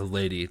sounds like a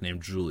lady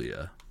named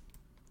Julia.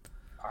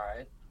 All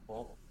right.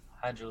 Well,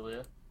 hi,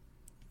 Julia.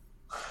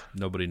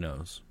 Nobody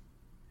knows.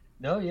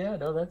 No, yeah,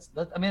 no, that's.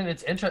 I mean,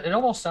 it's interesting. It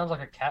almost sounds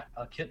like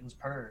a kitten's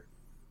purr.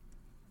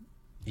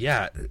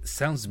 Yeah, it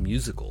sounds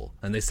musical.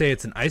 And they say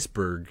it's an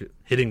iceberg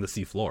hitting the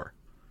seafloor.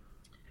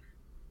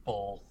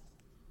 Bull.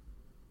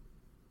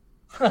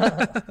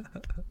 I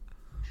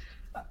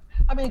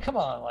mean, come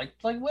on, like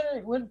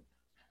when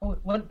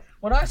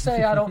I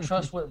say I don't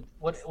trust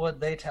what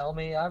they tell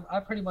me,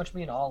 I pretty much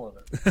mean all of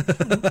it.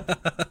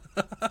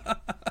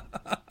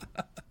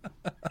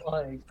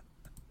 Like,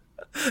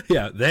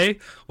 Yeah,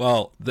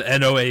 well, the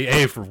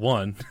NOAA for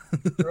one.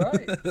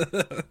 Right.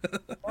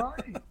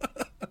 Right.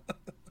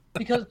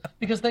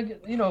 Because they,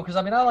 because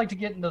I mean, I like to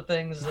get into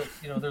things that,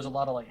 there's a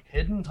lot of like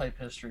hidden type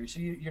history. So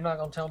you're not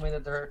going to tell me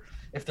that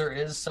if there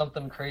is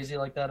something crazy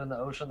like that in the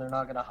ocean, they're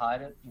not going to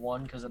hide it.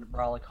 One, because it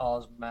probably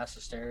caused mass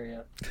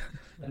hysteria,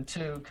 and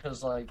two,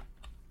 because like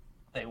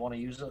they want to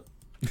use it.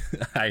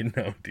 I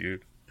know,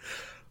 dude,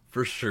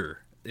 for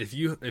sure. If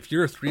your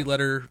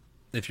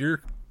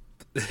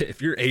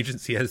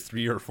agency has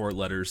 3 or 4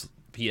 letters,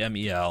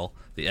 PMEL,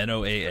 the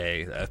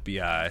NOAA, the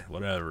FBI,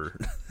 whatever.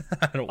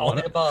 I don't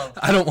want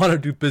to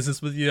do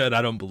business with you, and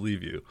I don't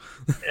believe you.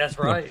 That's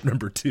right.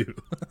 Number 2.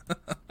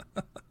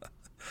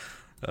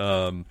 But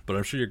I'm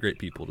sure you're great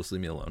people. Just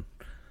leave me alone.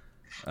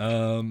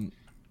 I'm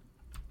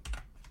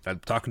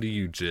talking to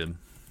you, Jim.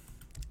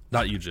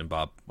 Not you, Jim.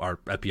 Bob. Our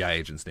FBI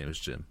agent's name is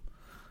Jim.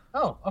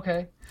 Oh,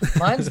 okay.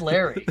 Mine's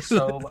Larry.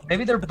 So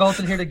maybe they're both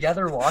in here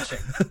together watching.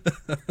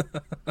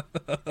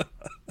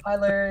 Hi,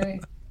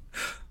 Larry.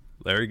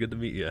 Larry, good to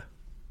meet you.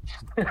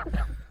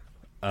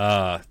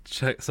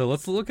 Check. So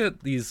let's look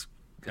at these.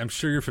 I'm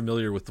sure you're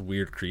familiar with the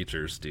weird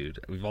creatures, dude.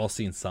 We've all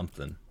seen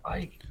something.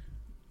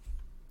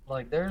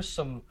 There's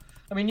some.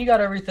 I mean, you got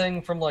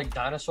everything from like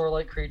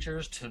dinosaur-like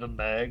creatures to the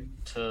Meg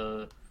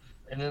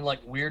and then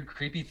like weird,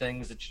 creepy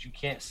things that you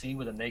can't see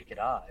with a naked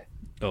eye.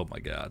 Oh my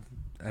God!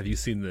 Have you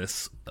seen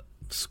this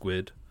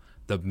squid?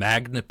 The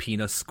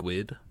Magnapina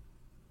squid.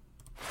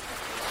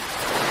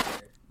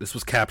 This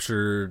was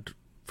captured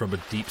from a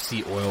deep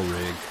sea oil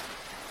rig.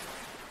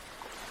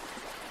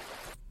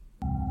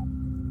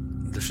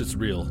 This shit's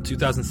real.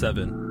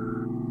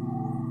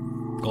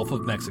 2007. Gulf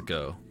of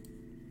Mexico.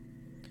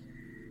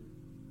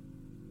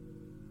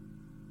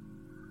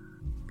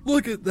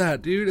 Look at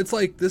that, dude. It's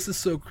like, this is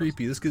so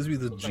creepy. This gives me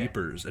the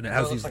jeepers. And it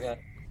has these... It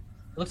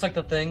looks like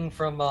the thing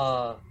from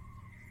War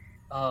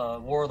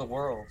of the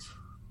Worlds.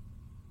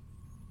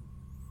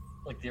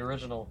 Like the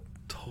original.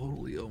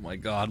 Totally. Oh my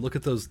God. Look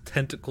at those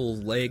tentacle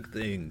leg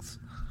things.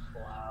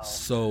 Wow.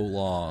 So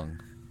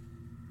long.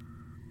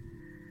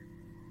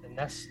 And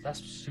that's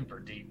super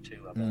deep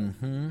too, I bet.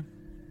 Mm-hmm.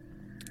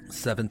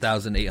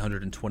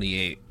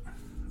 7,828.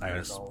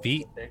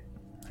 Feet?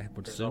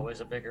 There's always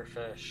a bigger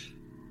fish.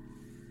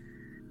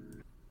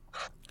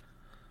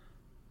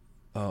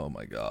 Oh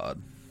my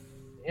God.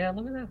 Yeah,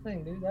 look at that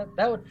thing, dude.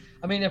 That would,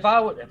 I mean, if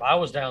I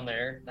was down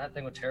there, that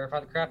thing would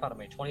terrify the crap out of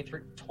me.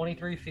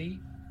 23 feet.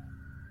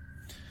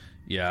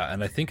 Yeah,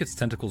 and I think its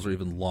tentacles are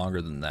even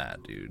longer than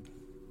that, dude.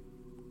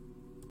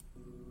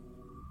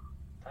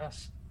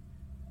 That's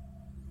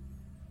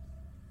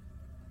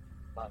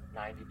about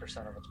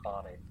 90% of its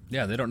body.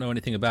 Yeah, they don't know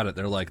anything about it.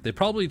 They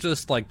probably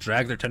just like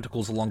drag their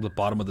tentacles along the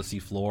bottom of the sea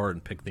floor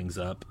and pick things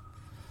up.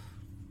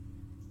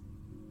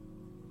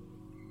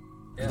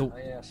 Yeah,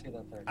 I see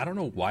that there. I don't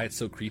know why it's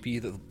so creepy,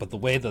 but the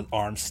way the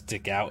arms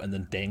stick out and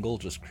then dangle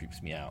just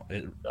creeps me out.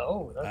 I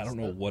don't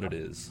know what it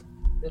is.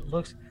 It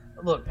looks.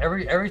 Look,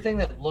 everything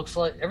in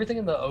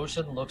the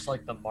ocean looks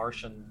like the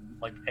Martian,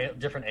 like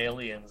different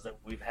aliens that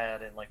we've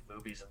had in like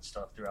movies and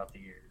stuff throughout the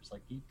years.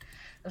 Like,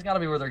 that's got to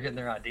be where they're getting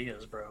their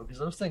ideas, bro. Because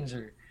those things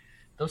are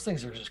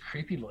just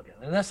creepy looking,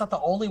 and that's not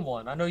the only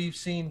one. I know you've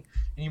seen,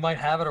 and you might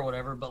have it or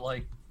whatever, but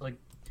like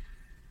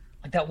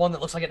that one that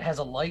looks like it has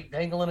a light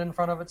dangling in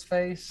front of its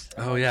face.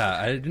 Oh yeah,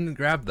 I didn't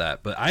grab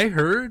that, but I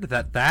heard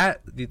that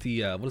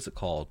the what is it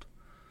called?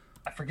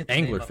 I forget the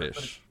name of anglerfish.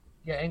 it,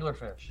 yeah,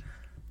 anglerfish.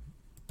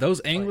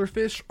 Those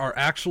anglerfish are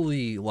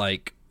actually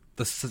like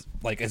as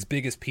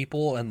big as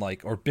people and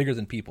or bigger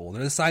than people.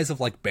 They're the size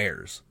of like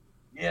bears.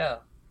 Yeah.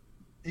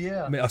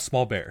 I mean, a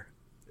small bear.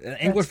 An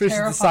anglerfish is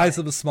the size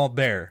of a small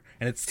bear,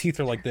 and its teeth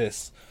are like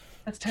this.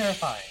 That's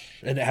terrifying.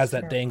 And it has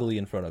that dangly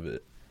in front of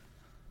it.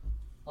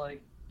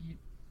 Like you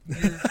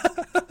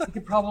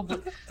could probably.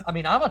 I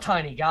mean, I'm a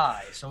tiny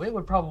guy, so it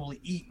would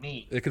probably eat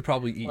me. It could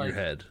probably eat your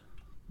head.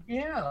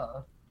 Yeah.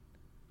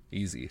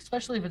 Easy.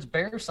 Especially if it's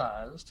bear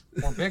sized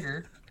or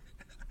bigger.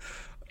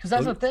 Because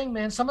that's the thing,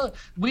 man.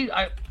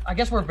 I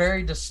guess we're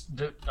very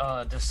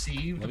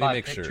deceived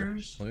by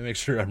pictures. Let me make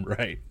sure I'm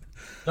right.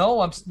 No,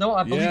 I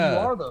believe you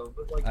are though.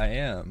 But I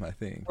am. I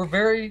think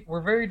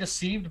we're very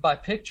deceived by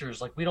pictures.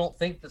 Like, we don't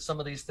think that some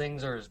of these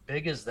things are as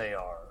big as they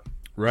are.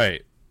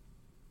 Right.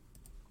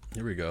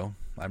 Here we go.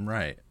 I'm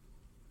right.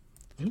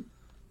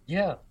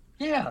 Yeah.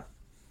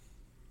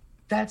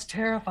 That's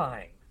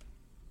terrifying.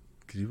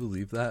 Can you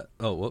believe that?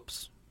 Oh,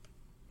 whoops.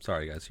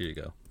 Sorry, guys. Here you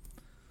go.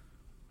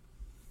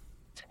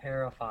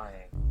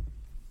 Terrifying.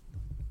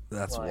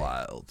 That's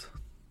wild.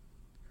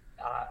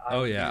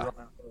 I yeah. run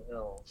out the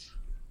hills.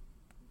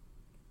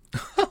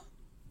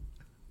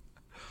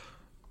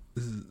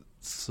 This is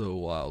so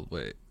wild.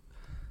 Wait.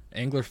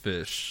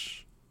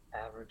 Anglerfish.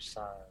 Average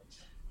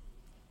size.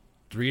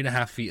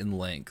 3.5 feet in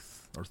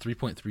length, or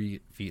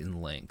 3.3 feet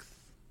in length.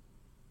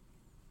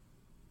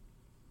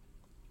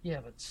 Yeah,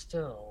 but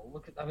still,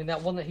 look at. I mean,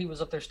 that one that he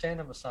was up there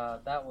standing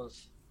beside. That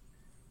was.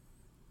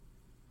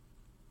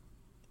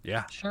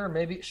 Yeah. Sure,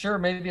 maybe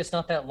it's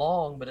not that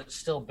long, but it's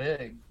still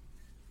big.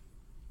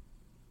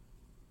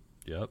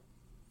 Yep.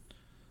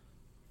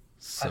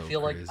 So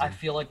I crazy.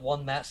 feel like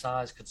one that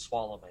size could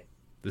swallow me.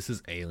 This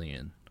is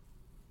alien.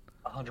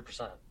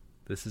 100%.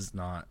 This is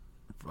not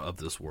of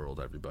this world,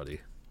 everybody.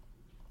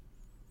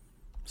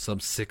 Some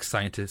sick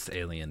scientist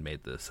alien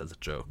made this as a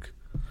joke.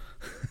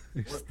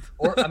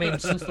 Or I mean,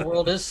 since the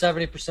world is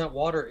 70%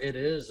 water, it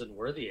is, and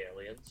we're the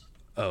aliens.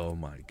 Oh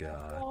my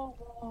god.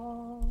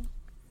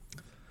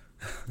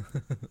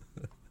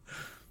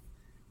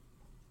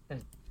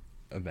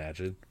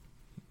 Imagine.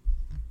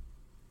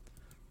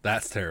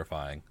 That's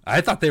terrifying.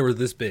 I thought they were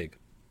this big.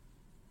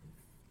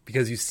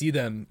 Because you see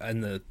them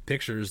in the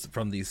pictures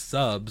from these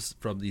subs,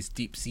 from these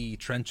deep sea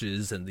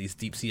trenches and these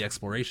deep sea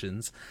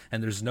explorations,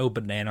 and there's no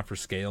banana for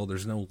scale,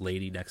 there's no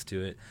lady next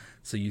to it.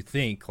 So you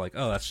think, like,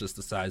 oh, that's just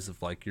the size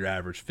of, like, your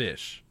average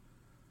fish.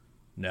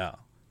 No.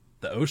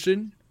 The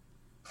ocean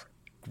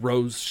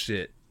grows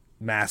shit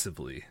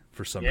massively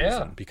for some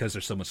reason, because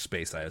there's so much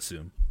space, I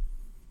assume.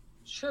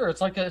 Sure, it's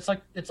like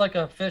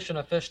a fish in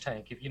a fish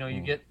tank. If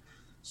you get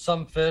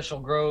some fish will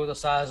grow the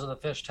size of the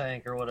fish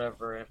tank or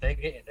whatever. If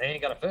they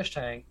ain't got a fish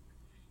tank,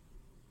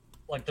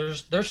 like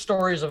there's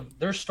stories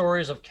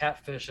of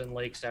catfish in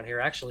lakes down here.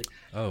 Actually,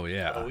 oh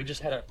yeah, we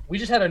just had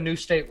a new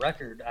state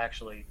record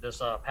actually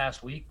this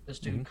past week. This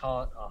dude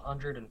caught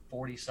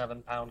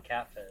 147-pound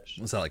catfish.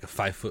 Was that like a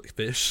 5-foot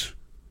fish?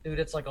 Dude,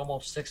 it's like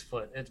almost 6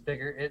 foot. It's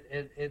bigger.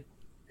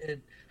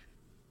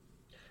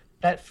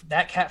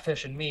 That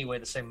catfish and me weigh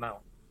the same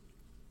amount.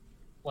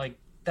 Like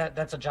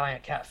that's a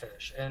giant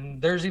catfish. And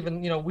there's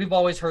even, we've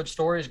always heard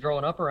stories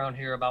growing up around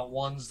here about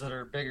ones that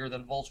are bigger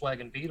than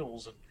Volkswagen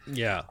Beetles. And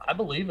yeah, I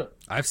believe it.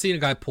 I've seen a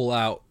guy pull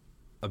out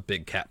a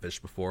big catfish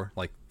before,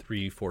 like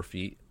 3-4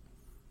 feet.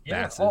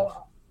 Yeah. Massive.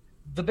 Well,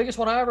 the biggest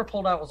one I ever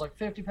pulled out was like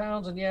 50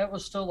 pounds. And yeah, it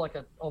was still like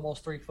a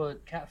almost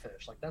 3-foot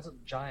catfish. Like that's a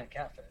giant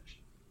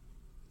catfish.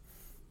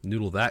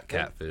 Noodle that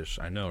catfish.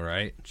 I know,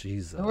 right?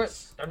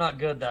 Jesus. They're not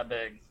good that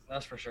big.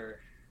 That's for sure.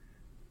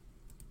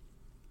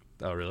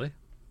 Oh, really?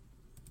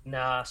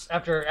 Nah,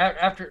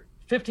 after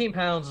 15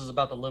 pounds is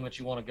about the limit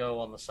you want to go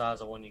on the size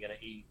of one you're gonna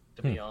eat.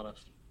 To be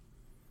honest,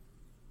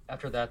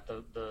 after that,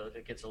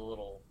 it gets a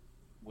little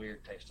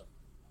weird tasting.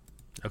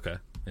 Okay,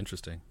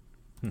 interesting.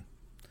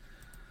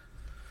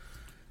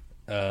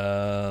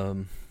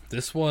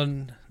 This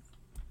one.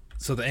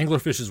 So the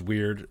anglerfish is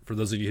weird. For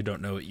those of you who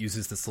don't know, it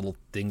uses this little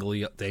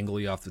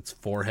dangly off its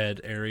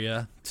forehead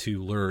area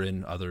to lure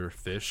in other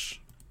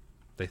fish.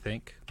 They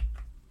think.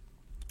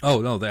 Oh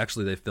no!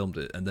 They filmed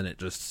it, and then it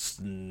just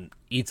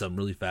eats them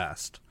really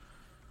fast.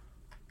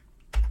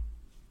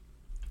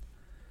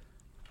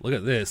 Look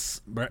at this,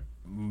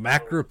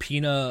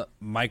 Macropina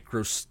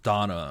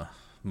microstoma,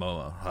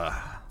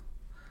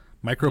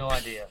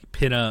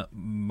 Macropina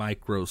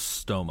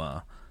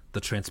microstoma,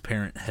 the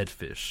transparent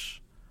headfish.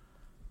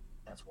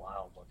 That's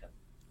wild looking.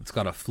 It's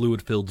got a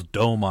fluid-filled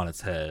dome on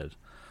its head.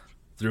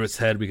 Through its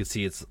head, we can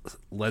see its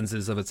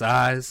lenses of its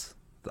eyes.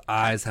 The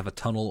eyes have a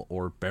tunnel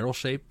or barrel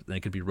shape, and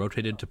they could be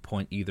rotated to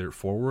point either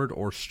forward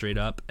or straight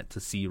up to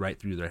see right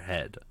through their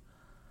head.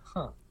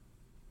 Huh.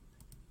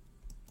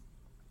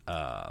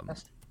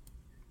 That's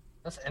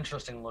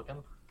interesting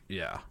looking.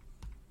 Yeah.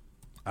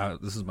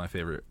 This is my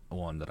favorite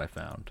one that I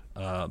found.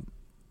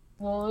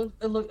 Well,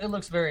 it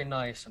looks very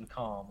nice and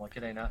calm. Like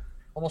it ain't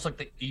almost like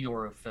the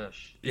Eeyore of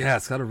fish. Yeah,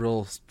 it's got a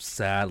real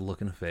sad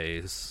looking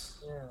face.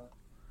 Yeah.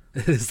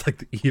 It is like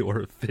the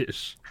Eeyore of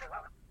fish.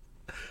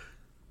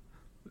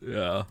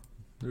 Yeah,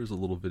 there's a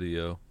little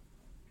video.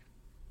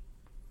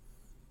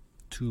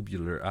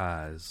 Tubular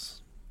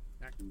eyes.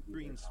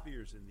 Green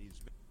spheres in these.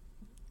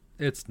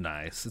 It's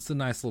nice. It's a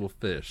nice little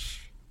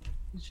fish.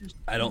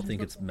 I don't think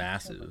it's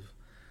massive.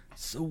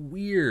 It's so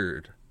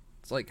weird.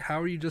 It's like, how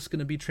are you just going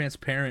to be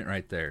transparent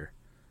right there?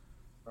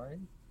 Right?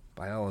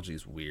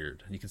 Biology's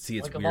weird. You can see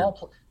it's like weird.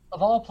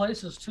 Of all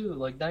places too.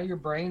 Like now your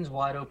brain's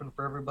wide open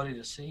for everybody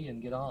to see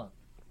and get on.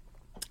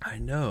 I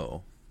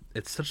know.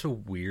 It's such a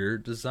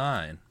weird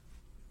design.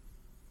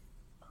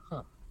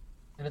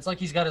 And it's like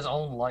he's got his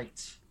own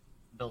lights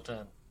built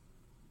in.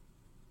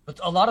 But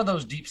a lot of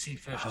those deep sea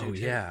fish do. Oh,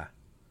 yeah.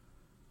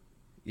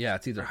 Yeah,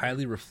 it's either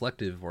highly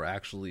reflective or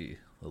actually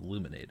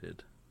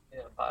illuminated.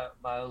 Yeah,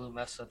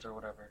 bioluminescent or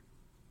whatever.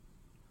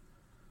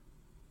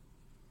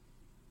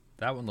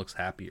 That one looks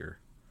happier.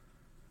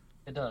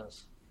 It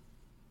does.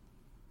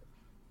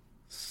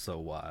 So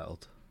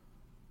wild.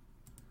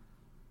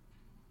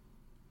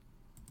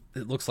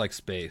 It looks like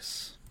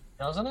space.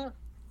 Doesn't it?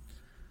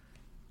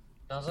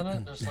 Doesn't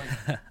it? There's like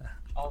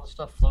all the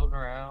stuff floating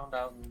around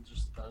out in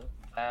just the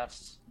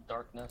vast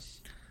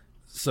darkness.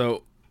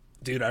 So,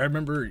 dude, I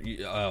remember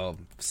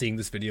seeing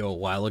this video a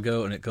while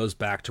ago, and it goes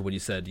back to when you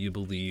said you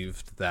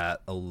believed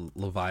that a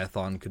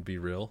Leviathan could be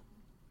real.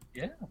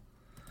 Yeah.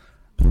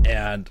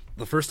 And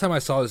the first time I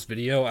saw this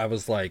video, I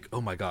was like,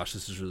 oh my gosh,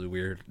 this is really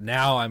weird.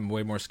 Now I'm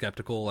way more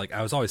skeptical. Like,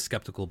 I was always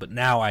skeptical, but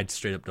now I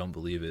straight up don't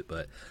believe it.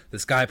 But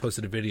this guy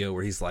posted a video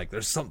where he's like,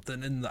 there's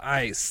something in the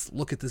ice.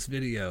 Look at this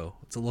video.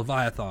 It's a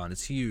Leviathan.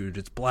 It's huge.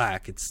 It's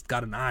black. It's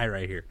got an eye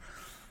right here.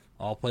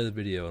 I'll play the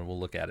video and we'll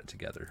look at it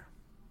together.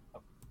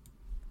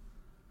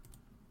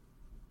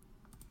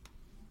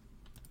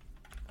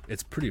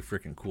 It's pretty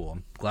freaking cool.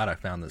 I'm glad I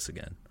found this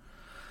again.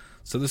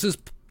 So this is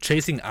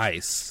Chasing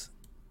Ice,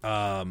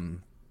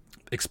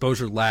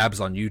 Exposure Labs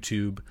on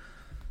YouTube.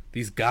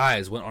 These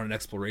guys went on an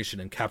exploration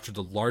and captured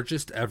the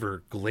largest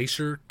ever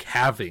glacier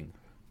calving,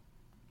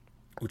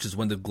 which is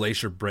when the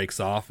glacier breaks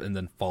off and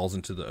then falls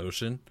into the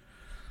ocean.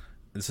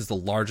 This is the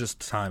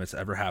largest time it's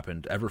ever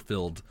happened, ever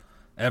filmed.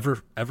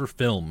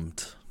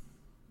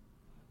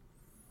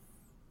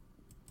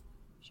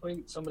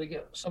 Sweet, somebody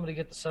get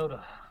the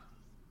soda.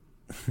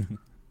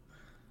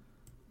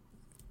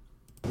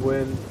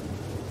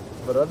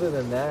 But other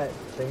than that,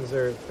 things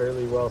are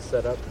fairly well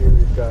set up here.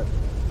 We've got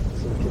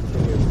some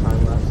continuous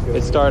time lapse going.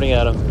 It's starting,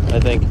 Adam. I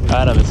think.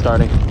 Adam, it's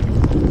starting.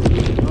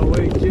 Oh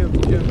wait, Jim,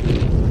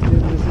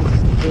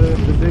 this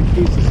is the big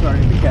piece is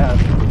starting to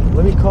calve.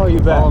 Let me call you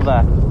back. Call him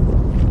back.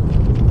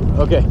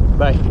 Okay,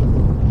 bye.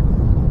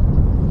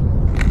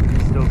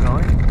 Still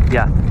going?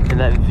 Yeah. In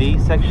that V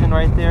section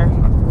right there.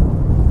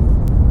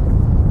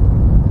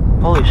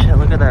 Holy shit,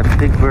 look at that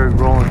big bird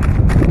rolling.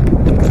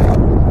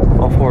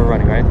 All four are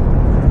running, right?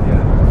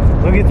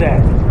 Yeah. Look at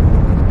that.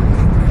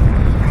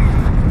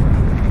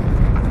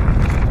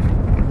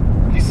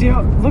 You see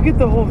how, look at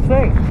the whole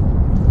thing.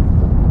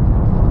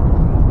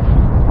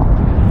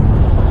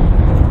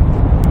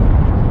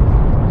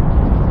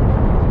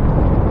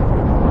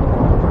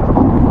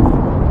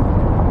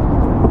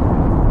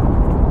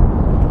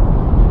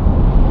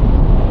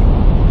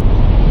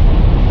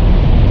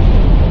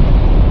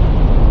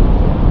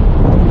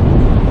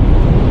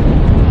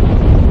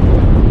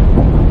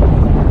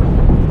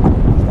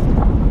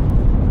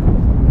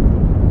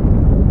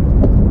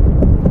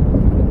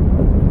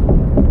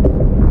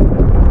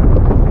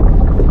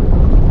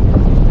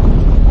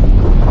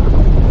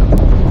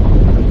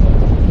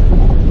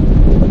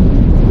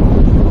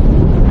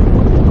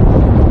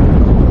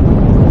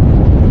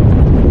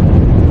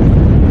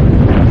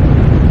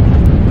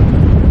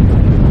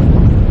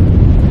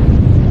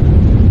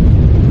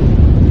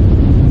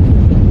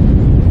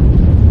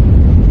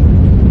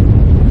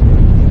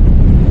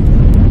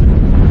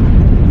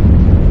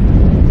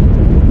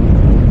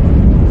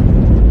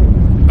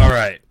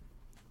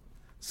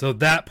 So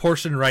that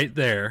portion right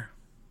there,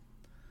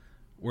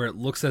 where it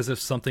looks as if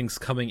something's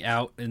coming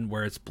out and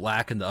where it's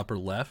black in the upper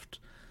left,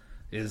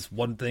 is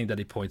one thing that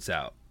he points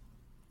out.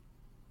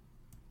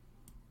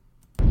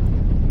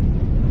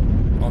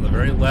 On the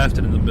very left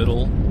and in the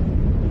middle,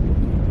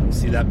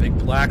 see that big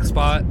black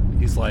spot?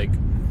 He's like,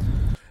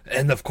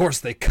 and of course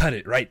they cut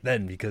it right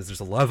then because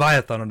there's a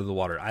Leviathan under the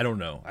water. I don't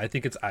know. I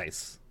think it's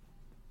ice.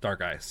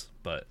 Dark ice,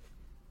 but...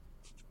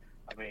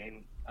 I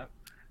mean...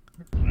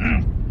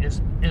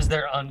 Is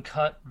there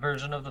uncut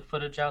version of the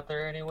footage out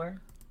there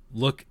anywhere?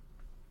 Look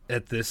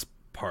at this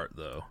part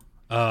though.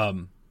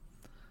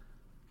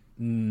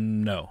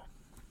 No,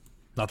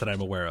 not that I'm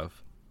aware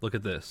of. Look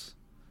at this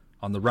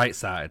on the right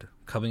side,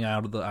 coming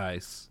out of the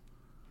ice.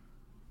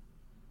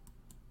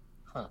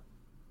 Huh.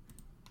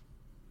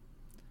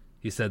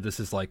 He said this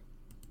is like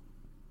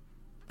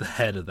the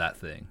head of that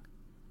thing,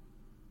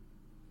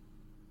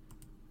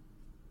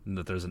 and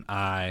that there's an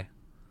eye.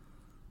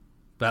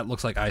 That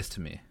looks like ice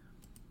to me.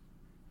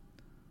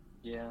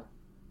 Yeah.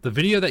 The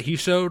video that he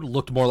showed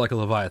looked more like a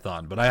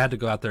Leviathan, but I had to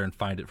go out there and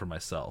find it for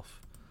myself.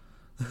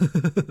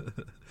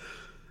 But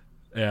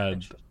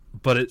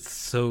it's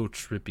so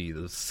trippy,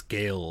 the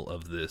scale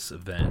of this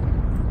event.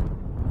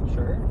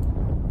 Sure.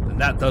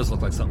 And that does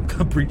look like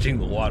something breaching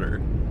the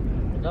water.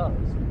 It does.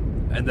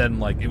 And then,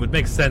 like, it would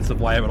make sense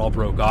of why it all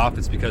broke off.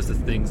 It's because the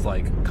thing's,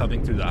 like,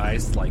 coming through the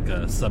ice like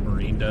a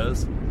submarine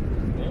does.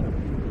 Yeah.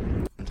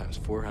 Sometimes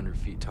 400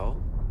 feet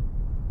tall.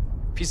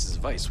 Pieces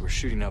of ice were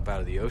shooting up out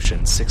of the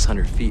ocean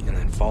 600 feet and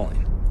then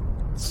falling.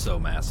 So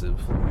massive.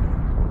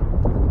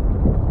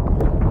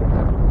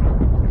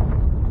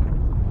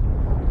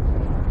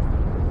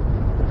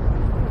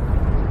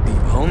 The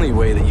only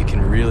way that you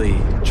can really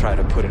try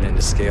to put it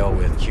into scale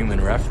with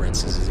human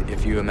reference is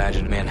if you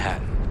imagine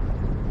Manhattan.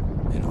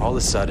 And all of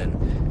a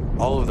sudden,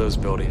 all of those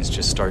buildings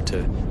just start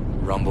to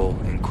rumble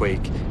and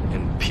quake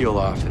and peel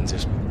off and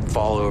just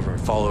fall over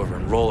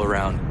and roll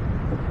around.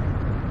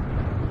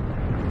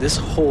 This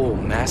whole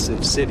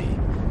massive city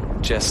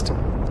just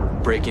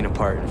breaking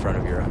apart in front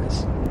of your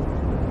eyes.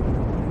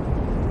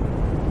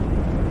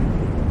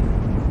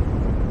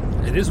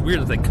 It is weird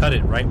that they cut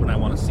it right when I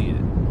want to see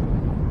it.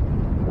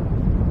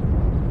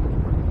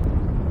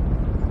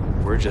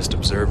 We're just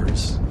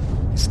observers.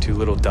 These two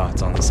little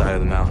dots on the side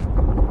of the mountain.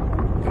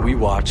 And we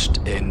watched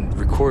and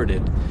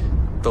recorded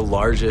the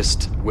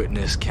largest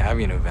witness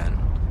calving event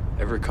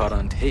ever caught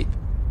on tape.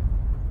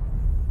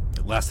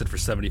 It lasted for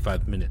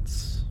 75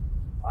 minutes.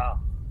 Wow.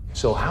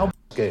 So how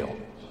scale?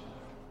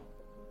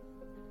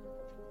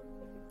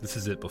 This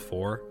is it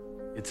before.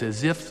 It's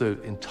as if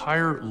the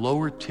entire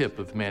lower tip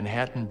of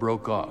Manhattan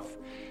broke off,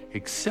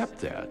 except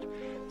that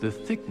the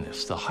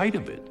thickness, the height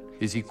of it,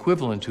 is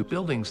equivalent to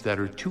buildings that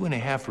are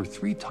 2.5 or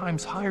 3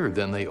 times higher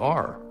than they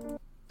are.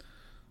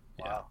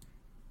 Yeah.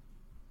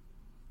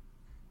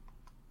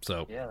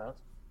 So. Yeah,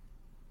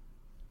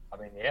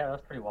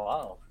 that's pretty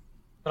wild.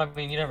 But I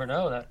mean, you never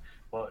know that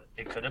Well,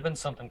 it could have been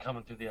something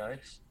coming through the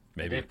ice.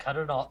 Maybe. They did cut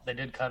it off. They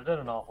did cut it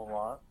an awful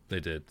lot. They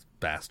did,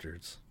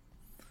 bastards.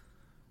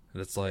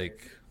 And it's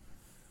like,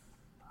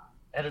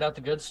 edit out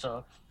the good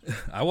stuff.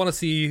 I want to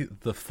see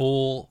the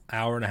full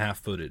hour and a half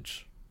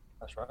footage.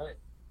 That's right.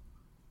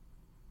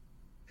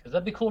 Because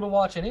that'd be cool to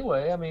watch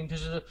anyway. I mean,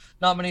 because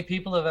not many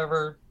people have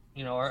ever,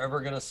 are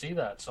ever going to see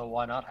that. So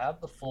why not have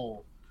the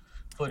full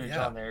footage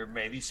on there?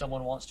 Maybe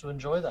someone wants to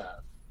enjoy that.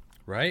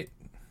 Right?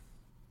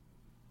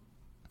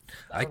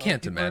 I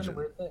can't imagine.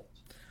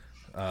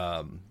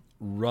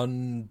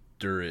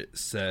 Rundurit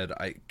said,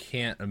 I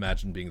can't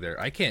imagine being there.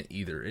 I can't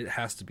either. It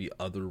has to be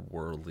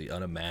otherworldly,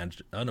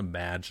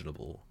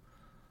 unimaginable.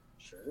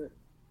 Sure.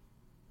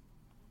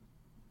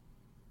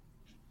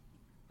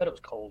 Bet it was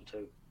cold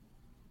too.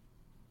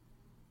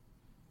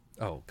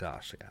 Oh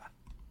gosh,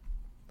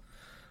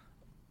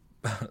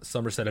 yeah.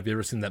 Summer said, have you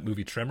ever seen that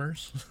movie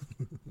Tremors?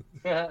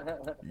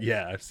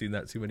 Yeah, I've seen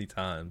that too many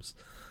times.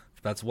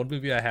 That's one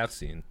movie I have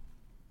seen.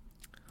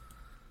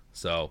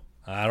 So,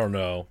 I don't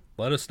know.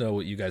 Let us know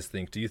what you guys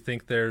think. Do you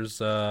think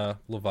there's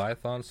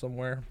Leviathan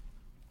somewhere?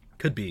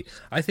 Could be.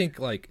 I think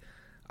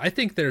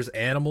there's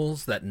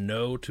animals that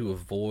know to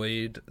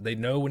avoid. They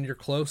know when you're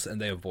close and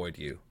they avoid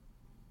you.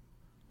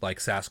 Like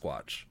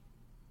Sasquatch.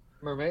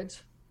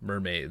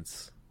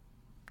 Mermaids.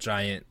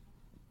 Giant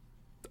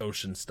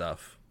ocean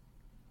stuff.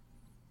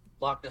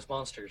 Loch Ness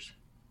monsters.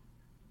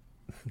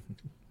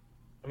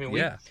 I mean,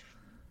 yeah.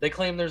 They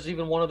claim there's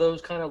even one of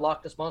those kind of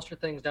Loch Ness monster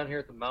things down here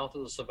at the mouth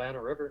of the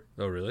Savannah River.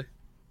 Oh, really?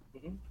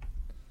 Mm-hmm.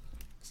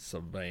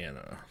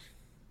 Savannah.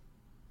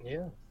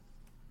 Yeah.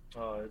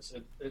 It's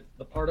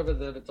the part of it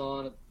that it's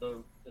on.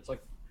 It's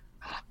like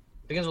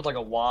it begins with like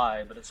a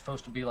Y, but it's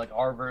supposed to be like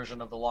our version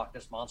of the Loch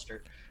Ness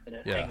monster, and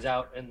it hangs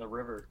out in the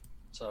river.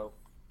 So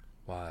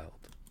wild.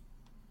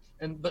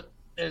 But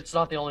it's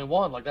not the only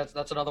one. Like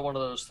that's another one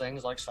of those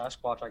things, like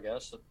Sasquatch, I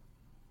guess, that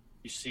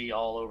you see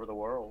all over the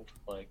world.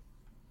 Like.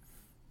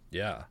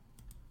 Yeah.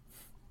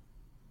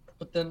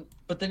 But then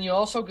you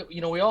also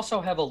we also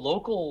have a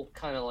local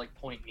kind of like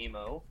Point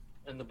Nemo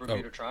in the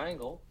Bermuda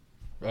Triangle.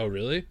 Oh,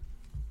 really?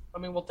 I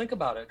mean, well, think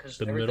about it, because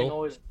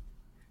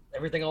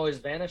everything always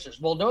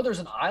vanishes. Well, no, there's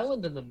an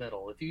island in the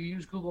middle. If you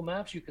use Google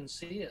Maps, you can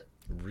see it.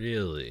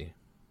 Really?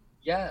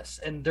 Yes,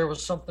 and there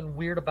was something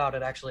weird about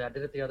it. Actually, I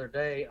did it the other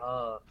day.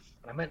 I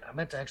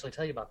meant to actually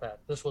tell you about that.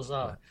 This was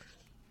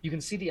you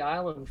can see the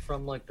island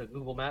from like the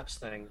Google Maps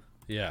thing.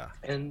 Yeah.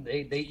 And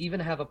they even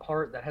have a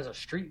part that has a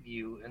street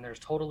view, and there's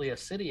totally a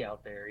city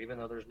out there, even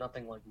though there's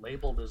nothing like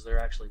labeled as there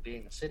actually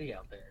being a city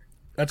out there.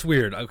 That's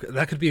weird.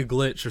 That could be a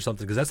glitch or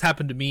something, because that's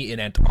happened to me in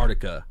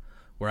Antarctica,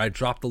 where I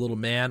dropped a little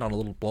man on a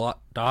little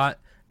dot,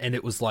 and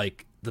it was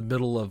like the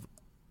middle of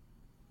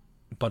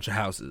a bunch of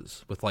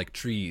houses with like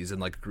trees and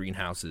like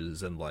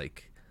greenhouses and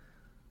like.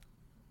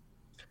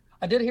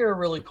 I did hear a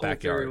really cool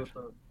backyard.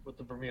 theory with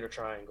the Bermuda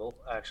Triangle,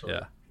 actually.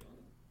 Yeah.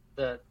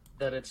 That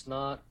it's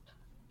not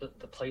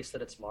the place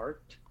that it's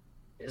marked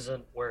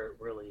isn't where it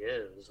really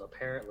is.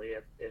 Apparently,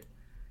 it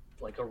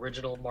like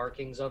original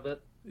markings of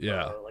it.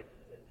 Yeah. Like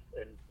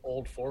in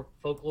old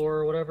folklore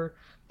or whatever,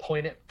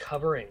 point at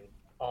covering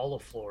all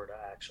of Florida,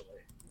 actually.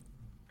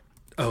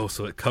 Oh,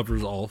 so it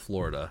covers all of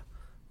Florida,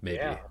 maybe.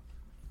 Yeah,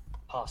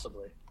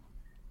 possibly.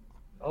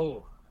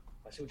 Oh,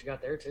 I see what you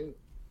got there too.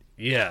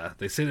 Yeah,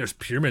 they say there's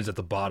pyramids at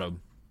the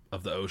bottom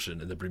of the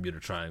ocean in the Bermuda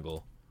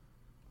Triangle.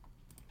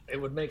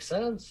 It would make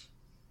sense.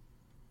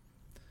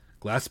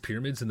 Glass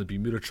pyramids in the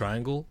Bermuda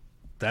Triangle?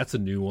 That's a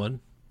new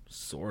one.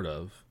 Sort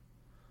of.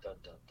 Dun,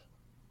 dun,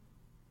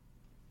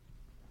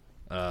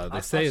 dun.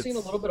 I've seen a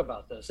little bit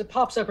about this. It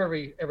pops up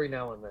every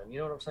now and then. You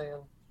know what I'm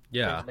saying?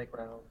 Yeah. Things make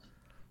rounds.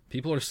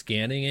 People are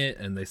scanning it,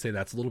 and they say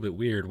that's a little bit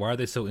weird. Why are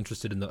they so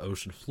interested in the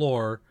ocean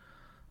floor?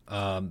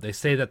 They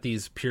say that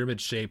these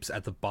pyramid shapes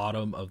at the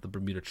bottom of the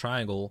Bermuda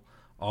Triangle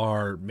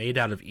are made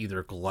out of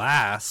either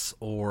glass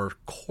or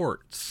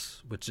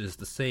quartz, which is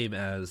the same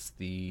as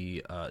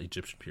the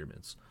Egyptian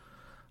pyramids.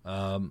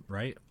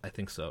 Right? I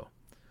think so.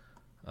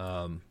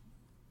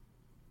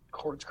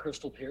 Quartz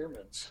crystal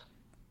pyramids.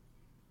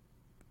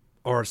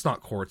 Or it's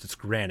not quartz, it's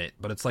granite,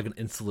 but it's like an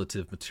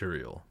insulative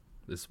material,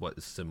 is what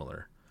is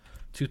similar.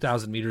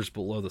 2,000 meters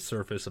below the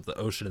surface of the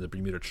ocean in the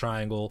Bermuda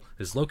Triangle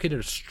is located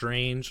a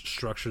strange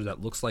structure that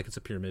looks like it's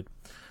a pyramid.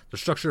 The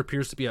structure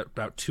appears to be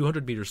about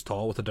 200 meters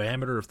tall with a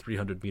diameter of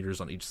 300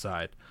 meters on each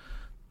side.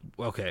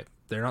 Okay,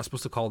 they're not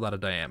supposed to call that a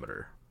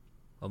diameter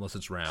unless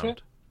it's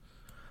round.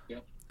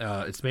 Yep.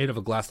 It's made of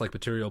a glass-like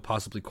material,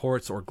 possibly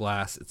quartz or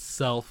glass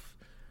itself.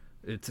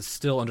 It's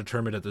still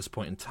undetermined at this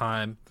point in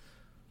time.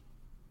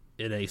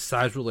 In a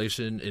size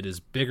relation, it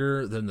is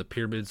bigger than the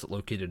pyramids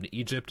located in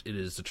Egypt. It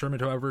is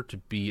determined, however, to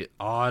be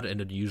odd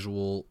and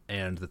unusual,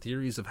 and the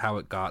theories of how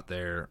it got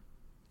there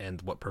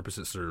and what purpose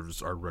it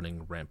serves are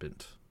running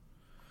rampant.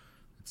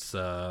 It's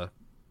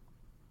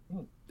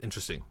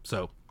interesting.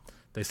 So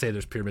they say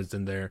there's pyramids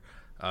in there.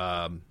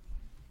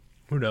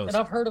 Who knows? And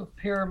I've heard of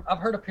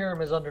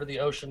pyramids under the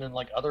ocean in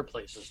like other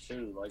places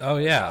too. Like oh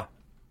yeah,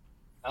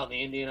 out in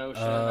the Indian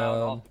Ocean,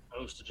 out off the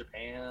coast of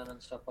Japan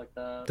and stuff like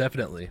that?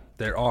 Definitely,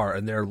 there are,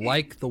 and they're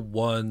like the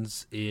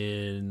ones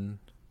in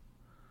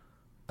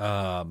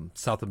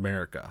South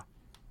America.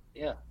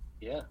 Yeah.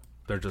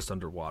 They're just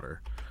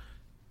underwater.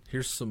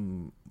 Here's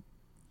some.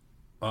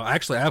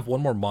 Actually, I have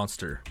one more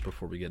monster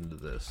before we get into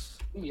this.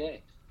 Ooh,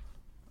 yay.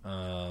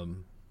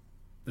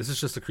 This is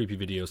just a creepy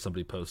video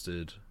somebody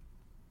posted.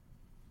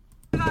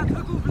 What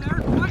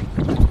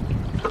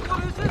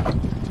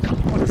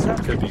is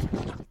that? Could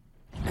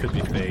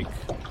be fake.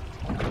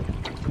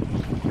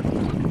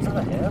 Is that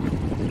a head?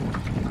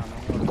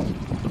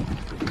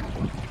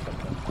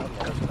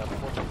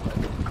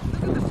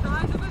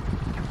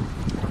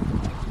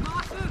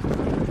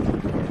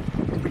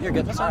 You're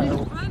good. Sorry.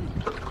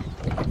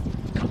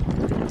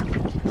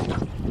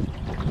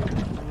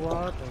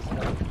 What is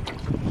that?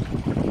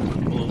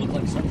 Well, it looked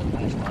like something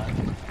nice,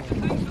 man.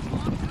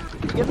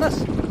 You getting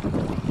this?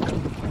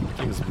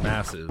 Thing's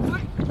massive.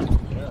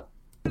 Yeah.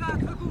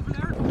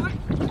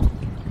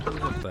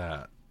 Look at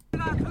that.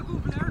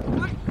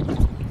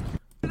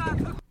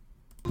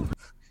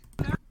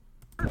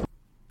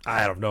 I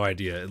have no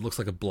idea. It looks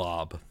like a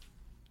blob.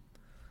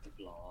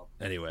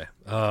 Anyway,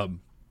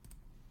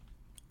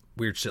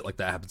 weird shit like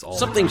that happens all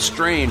Something the time.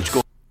 strange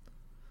going.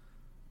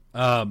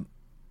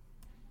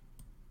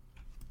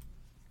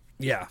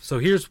 Yeah, so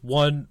here's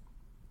one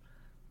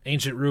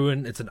ancient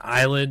ruin. It's an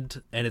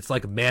island, and it's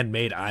like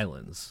man-made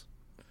islands.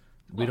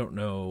 We don't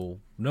know.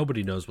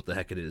 Nobody knows what the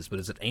heck it is, but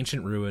it's an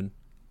ancient ruin.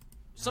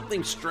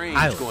 Something strange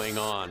Island. going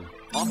on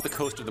off the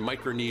coast of the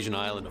Micronesian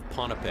island of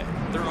Ponape.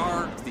 There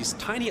are these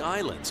tiny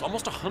islands,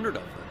 almost 100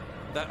 of them,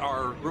 that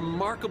are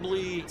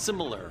remarkably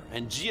similar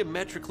and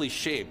geometrically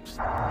shaped.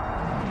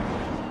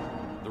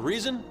 The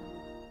reason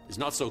is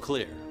not so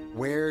clear.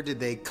 Where did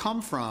they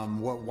come from?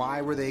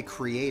 Why were they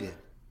created?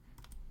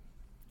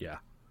 Yeah.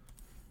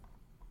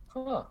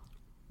 Huh.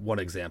 One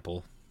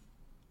example.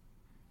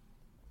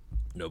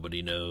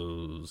 Nobody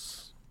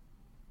knows.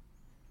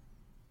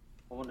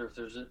 I wonder if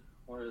there's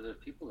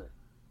people there.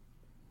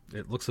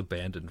 It looks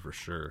abandoned for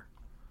sure.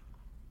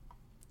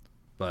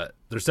 But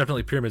there's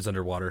definitely pyramids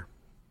underwater.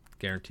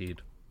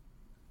 Guaranteed.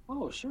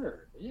 Oh,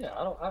 sure. Yeah,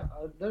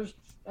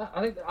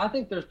 I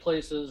think there's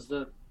places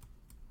that,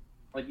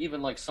 like,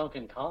 even like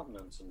sunken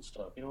continents and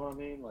stuff. You know what I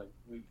mean? Like,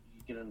 you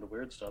get into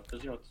weird stuff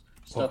because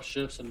stuff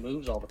shifts and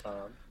moves all the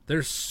time.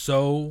 There's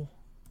so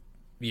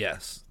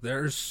much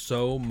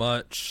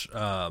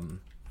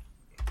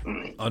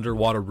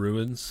underwater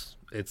ruins.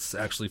 It's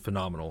actually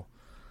phenomenal.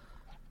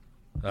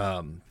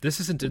 This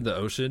isn't in the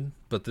ocean,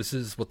 but this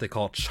is what they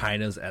call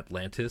China's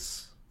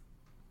Atlantis.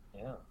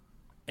 Yeah.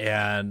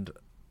 And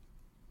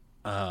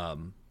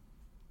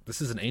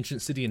this is an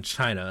ancient city in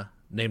China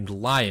named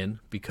Lion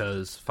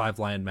because Five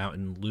Lion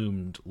Mountain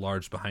loomed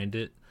large behind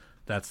it.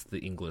 That's the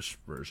English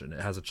version.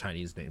 It has a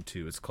Chinese name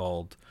too. It's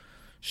called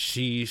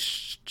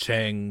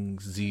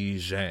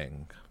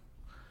Shichengzhijiang.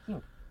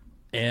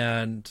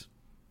 And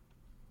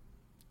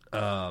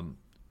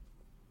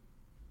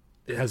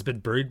it has been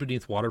buried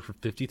beneath water for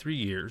 53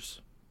 years.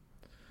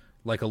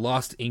 Like a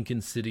lost Incan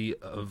city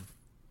of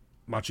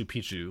Machu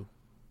Picchu.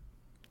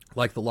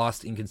 Like the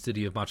lost Incan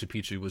city of Machu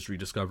Picchu was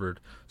rediscovered,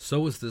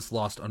 so was this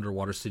lost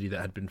underwater city that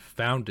had been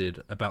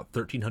founded about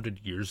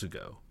 1,300 years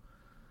ago.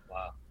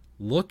 Wow.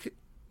 Look,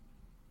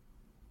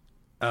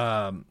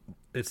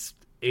 it's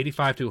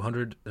 85 to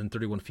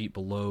 131 feet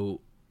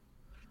below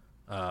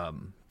the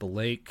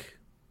lake,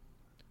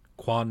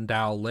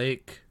 Quandao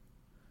Lake.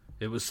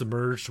 It was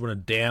submerged when a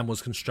dam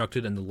was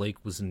constructed and the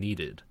lake was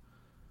needed.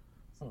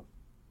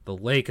 The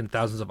lake and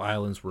thousands of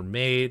islands were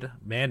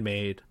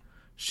man-made.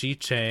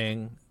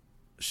 Shishang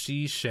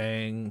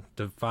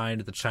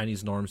defined the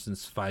Chinese norm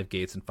since 5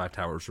 gates and 5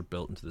 towers were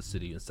built into the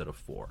city instead of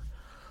 4.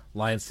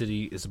 Lion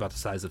City is about the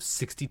size of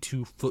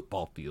 62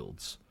 football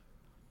fields.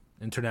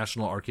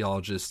 International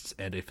archaeologists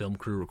and a film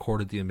crew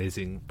recorded the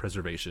amazing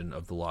preservation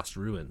of the lost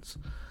ruins.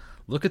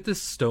 Look at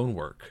this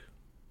stonework.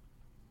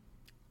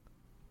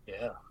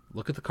 Yeah.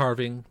 Look at the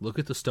carving. Look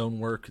at the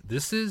stonework.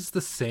 This is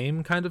the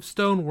same kind of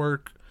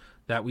stonework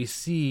that we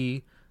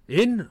see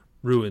in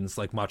ruins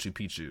like Machu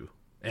Picchu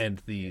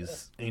and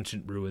these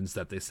ancient ruins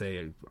that they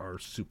say are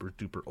super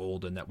duper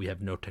old and that we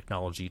have no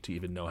technology to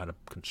even know how to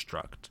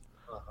construct.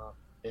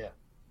 Yeah.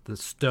 The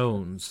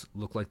stones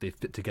look like they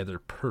fit together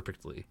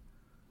perfectly.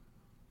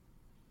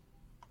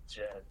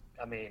 Yeah.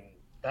 I mean,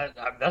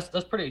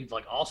 that's pretty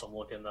like awesome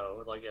looking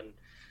though. Like, and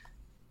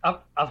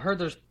I've heard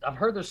there's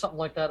something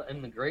like that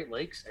in the Great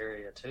Lakes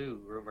area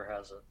too. Rumor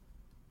has it.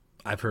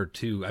 I've heard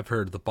too. I've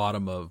heard the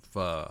bottom of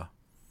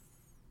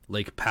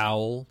Lake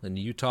Powell in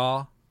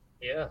Utah.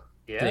 Yeah.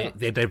 Yeah.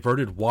 They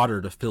diverted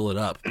water to fill it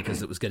up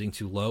because it was getting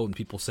too low, and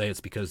people say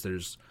it's because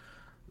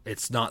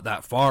it's not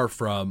that far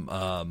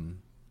from.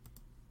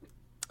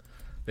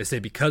 They say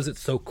because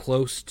it's so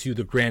close to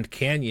the Grand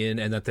Canyon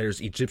and that there's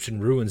Egyptian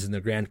ruins in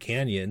the Grand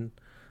Canyon,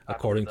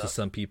 according to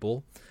some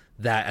people,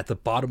 that at the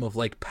bottom of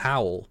Lake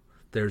Powell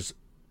there's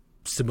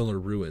similar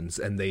ruins,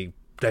 and they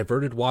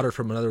diverted water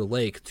from another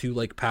lake to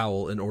Lake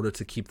Powell in order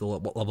to keep the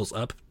levels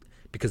up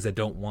because they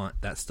don't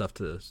want that stuff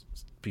to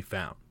be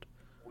found.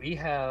 We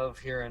have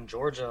here in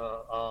Georgia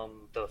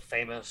the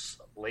famous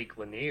Lake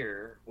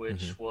Lanier,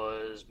 which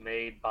was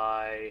made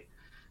by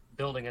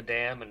building a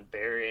dam and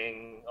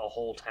burying a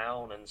whole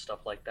town and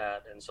stuff like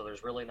that. And so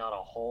there's really not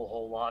a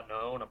whole lot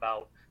known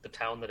about the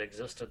town that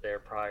existed there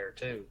prior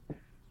to.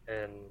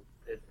 And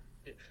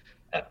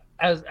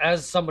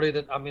as somebody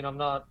that, I mean, I'm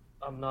not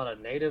a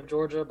native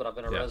Georgia, but I've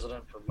been a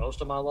resident for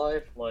most of my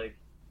life. Like,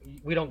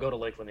 we don't go to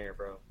Lake Lanier,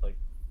 bro. Like,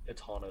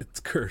 it's haunted.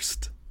 It's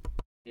cursed.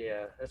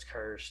 Yeah, it's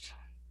cursed.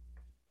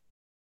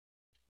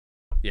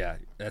 Yeah,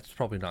 that's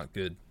probably not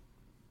good.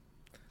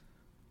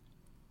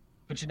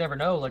 But you never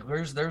know. Like,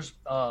 there's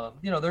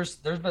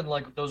been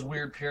like those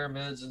weird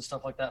pyramids and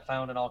stuff like that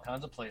found in all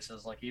kinds of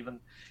places. Like even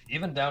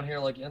down here,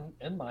 like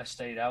in my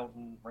state, out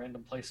in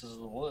random places of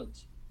the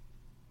woods.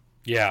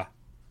 Yeah.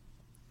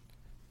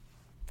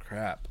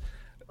 Crap.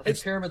 I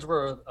think pyramids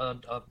were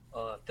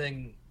a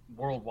thing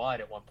worldwide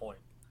at one point.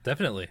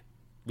 Definitely.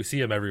 We see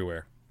them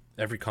everywhere.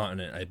 Every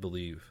continent, I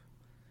believe.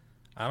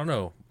 I don't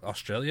know.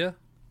 Australia?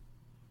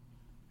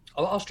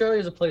 Australia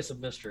is a place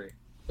of mystery.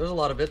 There's a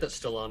lot of it that's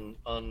still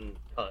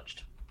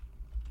untouched.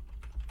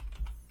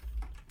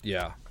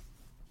 Yeah.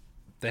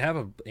 They have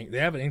an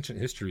ancient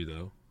history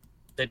though.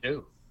 They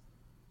do.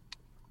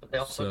 But they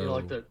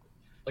also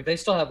they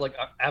still have like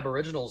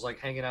aboriginals like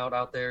hanging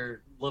out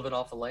there living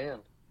off the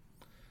land.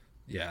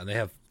 Yeah, and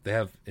they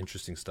have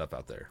interesting stuff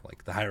out there.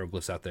 Like the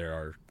hieroglyphs out there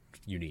are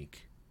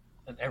unique.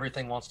 And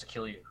everything wants to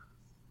kill you.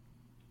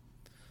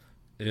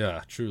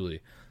 Yeah,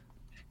 truly.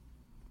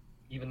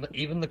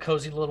 Even the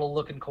cozy little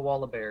looking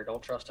koala bear,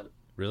 don't trust him.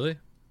 Really?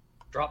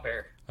 Drop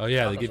bear. Oh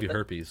yeah, they give you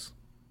herpes.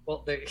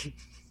 Well,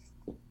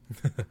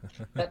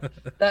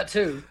 that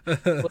too.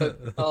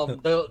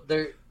 But,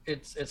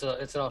 it's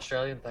an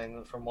Australian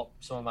thing. From what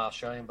some of my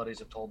Australian buddies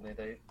have told me,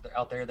 they're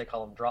out there they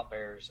call them drop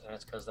bears, and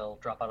it's because they'll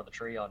drop out of the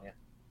tree on you.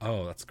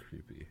 Oh, that's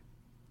creepy.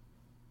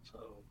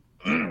 So,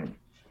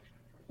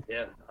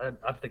 yeah,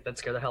 I think that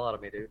scared the hell out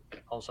of me, dude.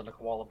 All of a sudden, a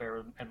koala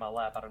bear in my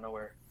lap out of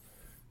nowhere.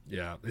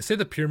 Yeah, they say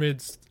the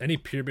pyramids. Any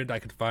pyramid I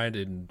could find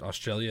in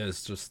Australia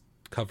is just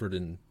covered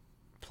in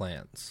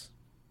plants.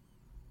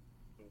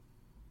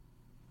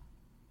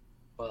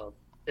 Well,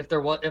 if there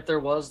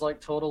was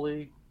like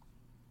totally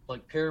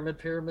like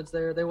pyramids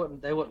there, they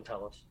wouldn't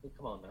tell us.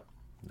 Come on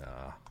now.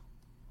 Nah.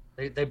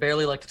 They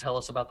barely like to tell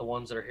us about the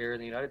ones that are here in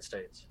the United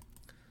States.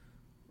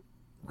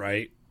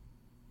 Right.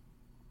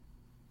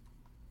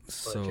 But,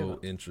 so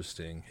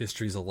interesting.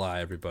 History's a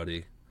lie,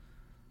 everybody.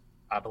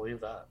 I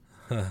believe that.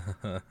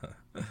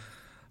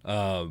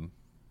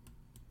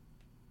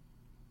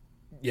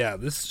 Yeah,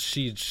 this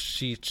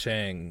Shi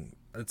Chang,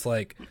 it's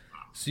like,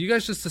 so you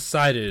guys just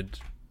decided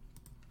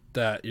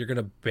that you're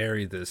gonna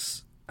bury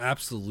this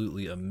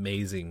absolutely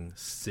amazing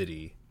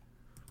city.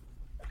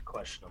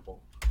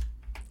 Questionable.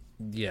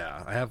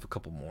 Yeah, I have a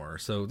couple more.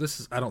 So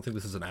I don't think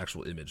this is an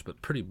actual image,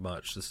 but pretty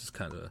much this is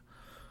kind of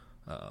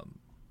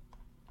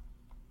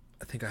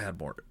I think I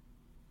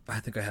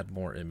had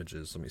more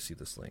images. Let me see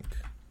this link.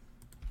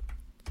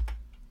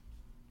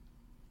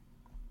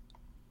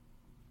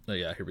 Oh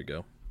yeah, here we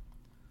go.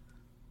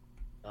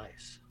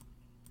 Nice.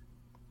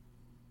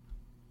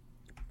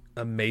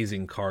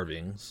 Amazing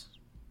carvings.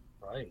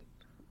 Right.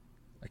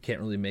 I can't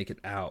really make it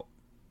out,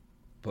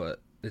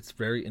 but it's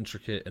very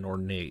intricate and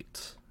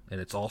ornate, and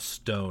it's all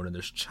stone, and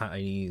there's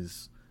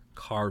Chinese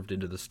carved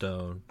into the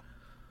stone.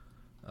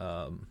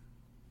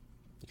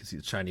 You can see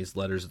the Chinese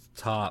letters at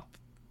the top,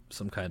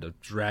 some kind of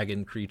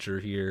dragon creature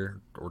here,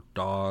 or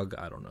dog,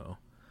 I don't know,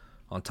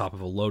 on top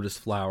of a lotus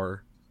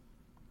flower.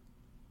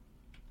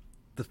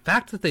 The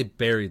fact that they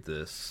buried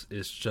this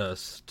is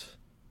just...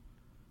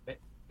 It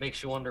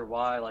makes you wonder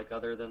why, like,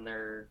 other than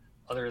their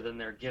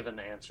given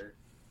answer.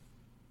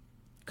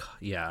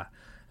 Yeah,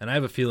 and I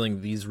have a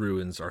feeling these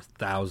ruins are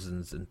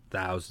thousands and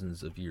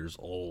thousands of years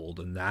old,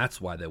 and that's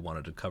why they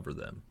wanted to cover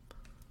them.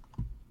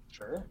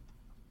 Sure.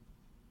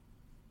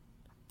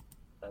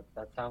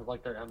 That sounds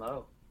like their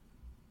MO.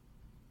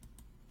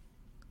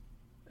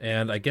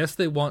 And I guess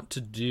they want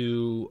to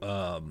do,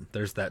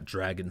 there's that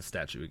dragon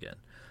statue again.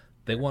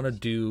 They want to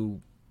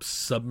do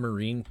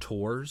submarine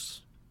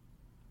tours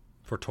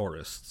for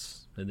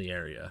tourists in the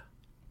area.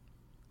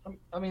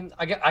 I mean,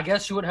 I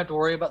guess you wouldn't have to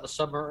worry about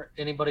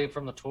anybody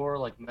from the tour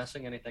like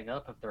messing anything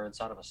up if they're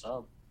inside of a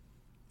sub.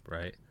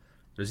 Right.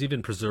 There's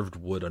even preserved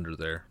wood under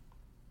there.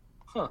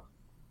 Huh.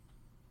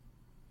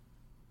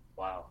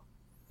 Wow.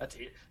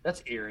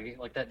 That's eerie.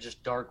 Like that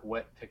just dark,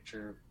 wet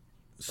picture,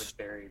 like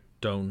buried.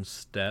 Stone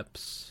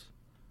steps.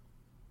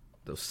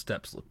 Those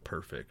steps look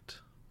perfect.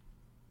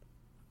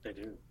 They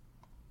do.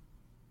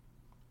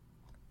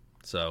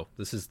 So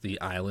this is the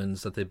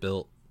islands that they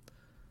built.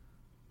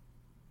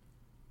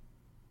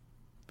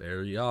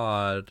 Very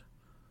odd.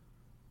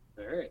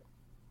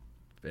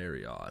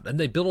 Very odd. And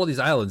they built all these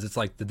islands. It's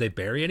like, did they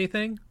bury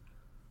anything?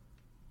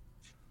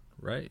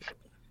 Right.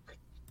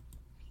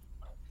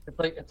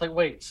 It's like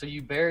wait, so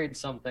you buried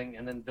something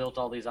and then built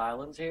all these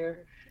islands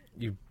here?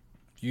 You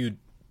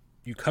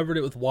covered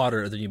it with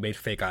water and then you made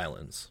fake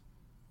islands.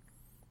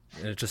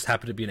 And it just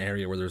happened to be an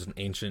area where there's an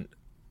ancient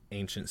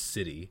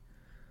city.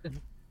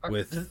 Did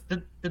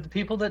the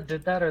people that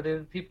did that, are they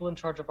the people in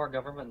charge of our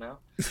government now?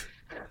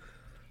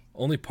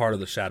 Only part of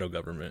the shadow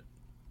government.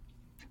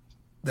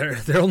 They're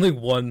only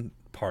one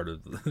part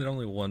of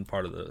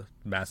the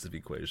massive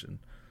equation.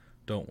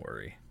 Don't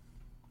worry.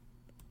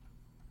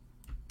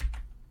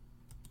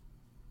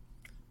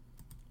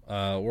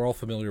 We're all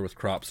familiar with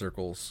crop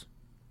circles.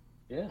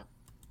 Yeah.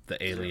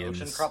 The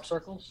aliens. Ocean crop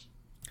circles?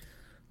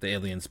 The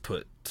aliens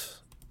put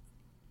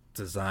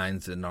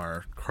designs in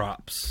our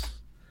crops.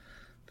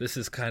 This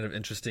is kind of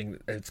interesting.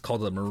 It's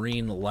called a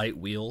marine light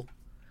wheel.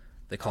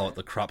 They call it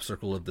the crop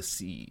circle of the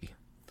sea.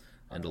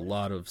 And a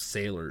lot of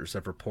sailors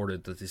have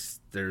reported that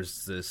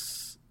there's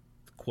this,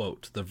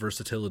 quote, the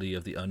versatility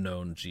of the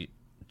unknown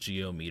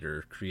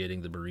geometer,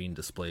 creating the marine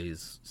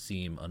displays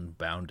seem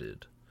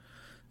unbounded.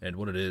 And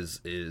what it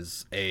is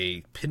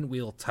a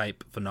pinwheel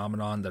type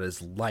phenomenon that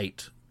is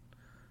light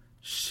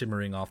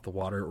shimmering off the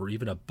water or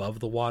even above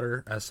the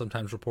water, as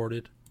sometimes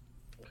reported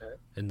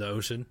in the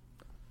ocean.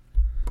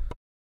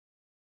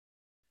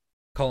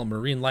 Call them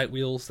marine light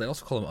wheels. They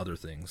also call them other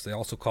things. They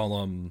also call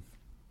them,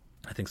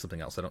 I think, something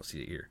else. I don't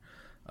see it here.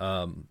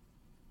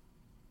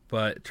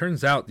 But it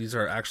turns out these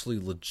are actually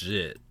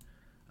legit.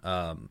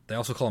 They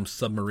also call them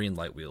submarine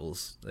light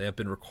wheels. They have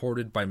been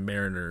recorded by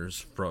mariners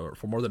for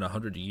more than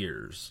 100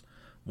 years.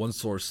 One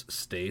source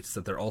states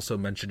that they're also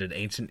mentioned in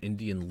ancient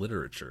Indian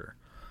literature,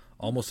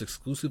 almost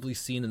exclusively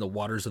seen in the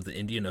waters of the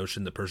Indian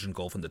Ocean, the Persian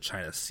Gulf, and the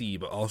China Sea,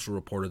 but also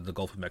reported in the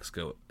Gulf of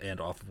Mexico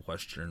and off of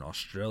Western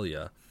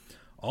Australia,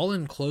 all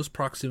in close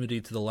proximity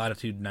to the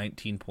latitude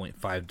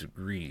 19.5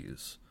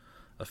 degrees.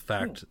 A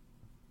fact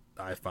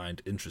I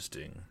find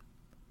interesting.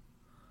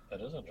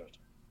 That is interesting.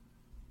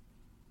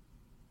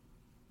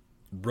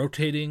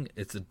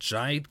 It's a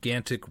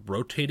gigantic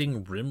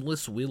rotating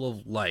rimless wheel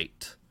of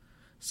light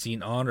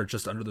seen on or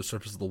just under the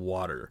surface of the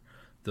water,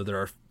 though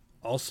there are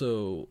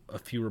also a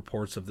few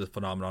reports of the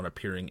phenomenon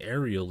appearing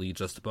aerially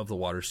just above the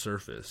water's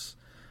surface.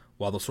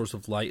 While the source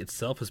of light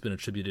itself has been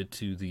attributed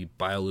to the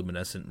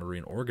bioluminescent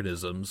marine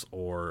organisms,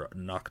 or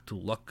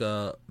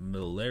Noctiluca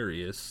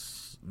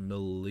miliaris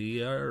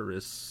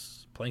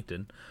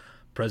plankton,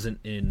 present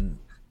in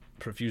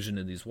profusion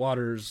in these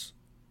waters,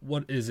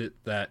 what is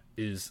it that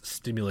is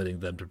stimulating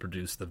them to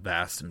produce the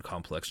vast and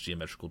complex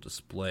geometrical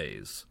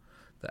displays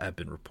that have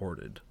been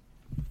reported?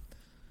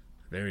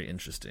 Very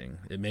interesting.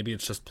 Maybe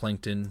it's just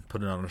plankton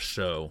putting on a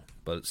show,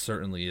 but it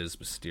certainly is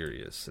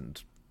mysterious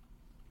and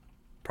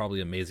probably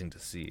amazing to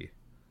see.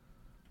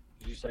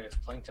 Did you say it's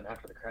plankton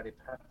after the Krabby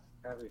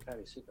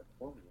Patty soup at the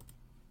formula?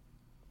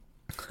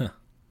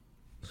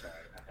 Sorry,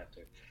 I had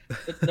to.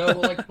 But no,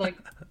 like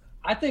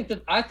I think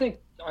all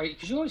right,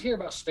 because you always hear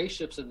about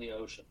spaceships in the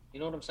ocean. You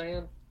know what I'm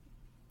saying?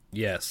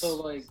 Yes. So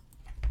like,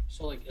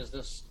 is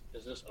this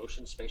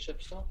ocean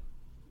spaceship stuff?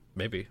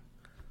 Maybe.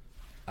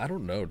 I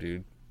don't know,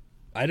 dude.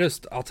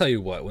 I'll tell you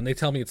what, when they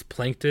tell me it's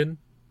plankton,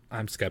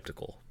 I'm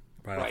skeptical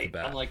right off the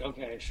bat. I'm like,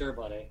 okay, sure,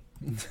 buddy.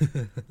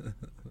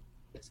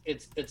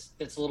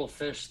 It's little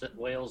fish that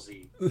whales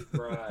eat.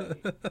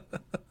 Right. Can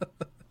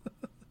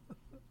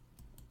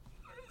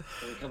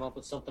we come up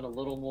with something a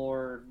little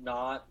more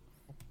not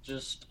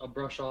just a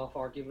brush off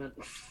argument?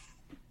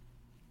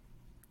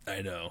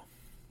 I know.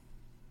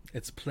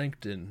 It's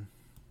plankton.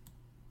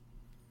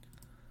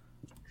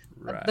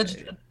 Right.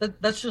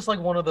 That's just like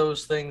one of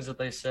those things that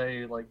they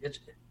say, like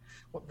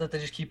that they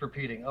just keep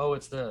repeating. Oh,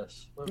 it's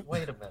this.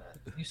 Wait a minute.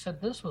 You said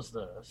this was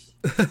this.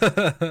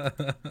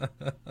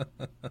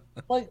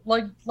 like,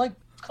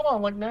 come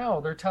on. Like now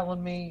they're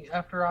telling me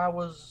after I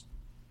was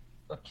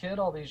a kid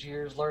all these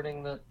years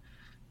learning that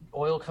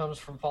oil comes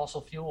from fossil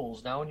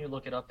fuels. Now when you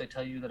look it up, they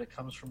tell you that it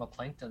comes from a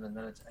plankton and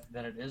then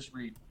it is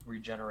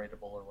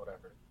regeneratable or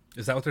whatever.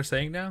 Is that what they're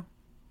saying now?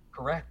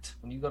 Correct.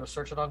 When you go to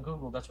search it on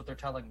Google, that's what they're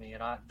telling me,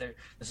 and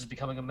this is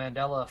becoming a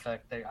Mandela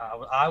effect.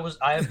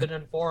 I have been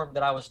informed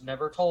that I was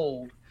never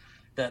told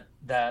that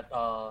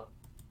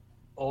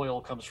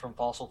oil comes from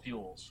fossil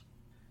fuels.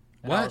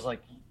 And what?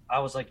 I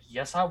was like,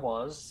 yes, I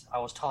was. I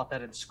was taught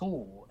that in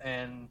school,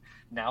 and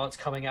now it's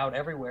coming out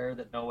everywhere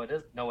that no,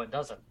 it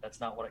doesn't. That's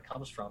not what it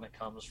comes from. It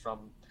comes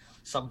from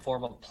some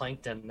form of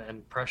plankton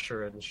and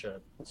pressure and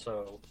shit.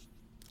 So.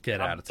 Get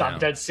out of town. I'm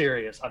dead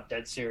serious.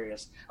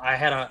 I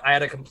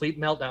had a complete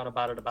meltdown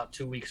about it about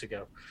 2 weeks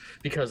ago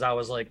because I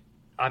was like,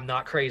 I'm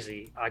not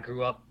crazy. I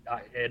grew up,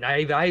 and I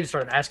even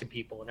started asking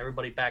people, and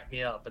everybody backed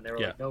me up, and they were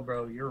like, no,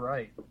 bro, you're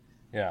right.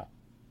 Yeah.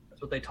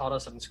 That's what they taught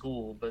us in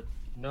school, but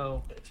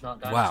no, it's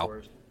not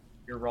dinosaurs. Wow.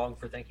 You're wrong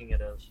for thinking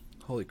it is.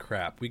 Holy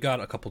crap. We got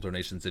a couple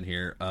donations in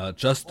here.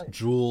 Just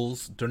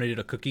Jules donated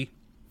a cookie.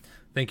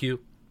 Thank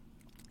you.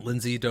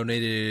 Lindsay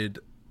donated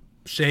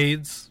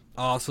shades.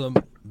 Awesome.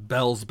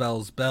 Bells.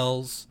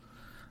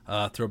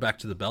 Throwback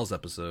to the Bells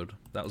episode.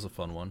 That was a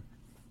fun one.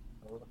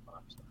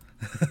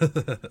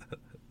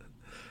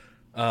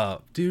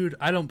 Dude,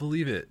 I don't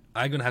believe it.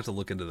 I'm gonna have to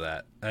look into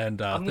that.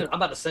 And I'm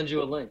about to send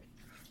you a link.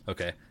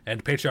 Okay.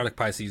 And Patriotic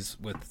Pisces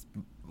with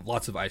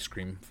lots of ice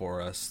cream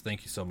for us.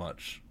 Thank you so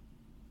much.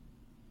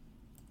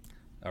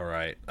 All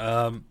right.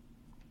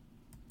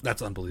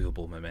 That's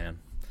unbelievable, my man.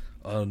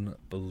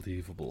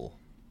 Unbelievable.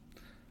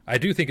 I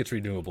do think it's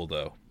renewable,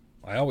 though.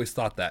 I always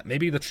thought that.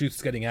 Maybe the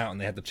truth's getting out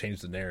and they had to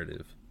change the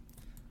narrative.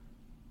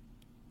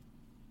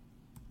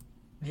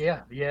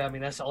 Yeah. I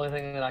mean, that's the only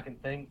thing that I can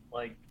think.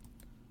 Like,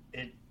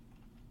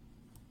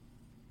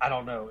 I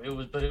don't know. It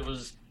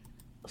was.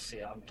 Let's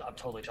see. I'm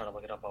totally trying to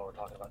look it up while we're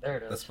talking about. There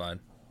it is. That's fine.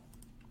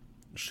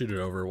 Shoot it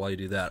over. While you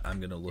do that, I'm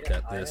gonna look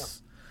at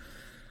this.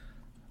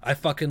 I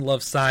fucking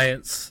love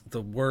science.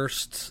 The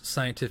worst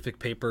scientific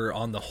paper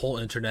on the whole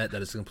internet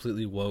that is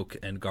completely woke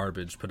and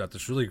garbage put out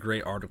this really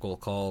great article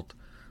called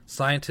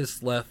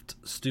 "Scientists Left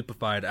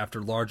Stupefied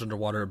After Large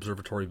Underwater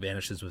Observatory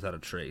Vanishes Without a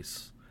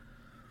Trace,"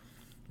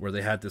 where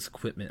they had this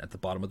equipment at the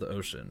bottom of the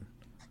ocean.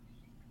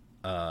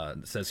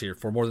 It says here,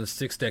 for more than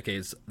 6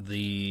 decades,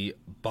 the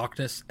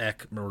Boknus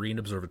Ek Marine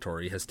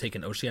Observatory has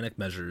taken oceanic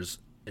measures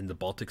in the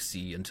Baltic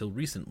Sea until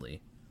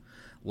recently.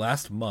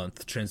 Last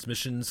month,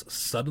 transmissions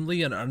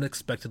suddenly and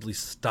unexpectedly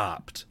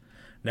stopped.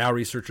 Now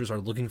researchers are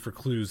looking for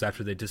clues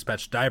after they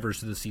dispatched divers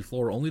to the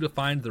seafloor, only to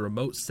find the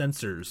remote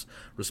sensors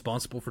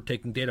responsible for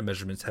taking data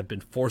measurements have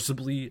been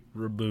forcibly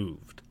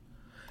removed.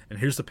 And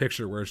here's the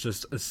picture where it's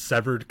just a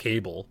severed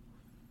cable.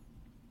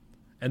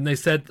 And they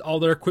said all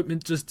their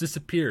equipment just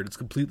disappeared. It's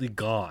completely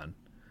gone.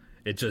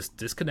 It just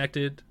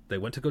disconnected. They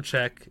went to go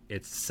check.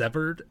 It's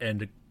severed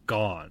and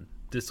gone.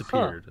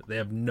 Disappeared. Huh. They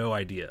have no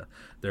idea.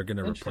 They're going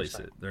to replace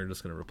it. They're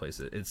just going to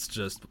replace it. It's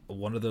just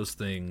one of those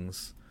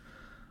things.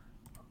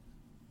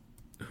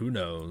 Who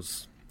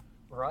knows?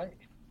 Right.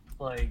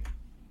 Like,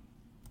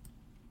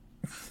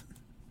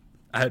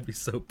 I'd be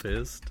so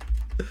pissed.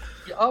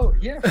 Oh,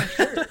 yeah,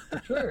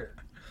 for sure.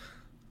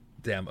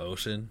 Damn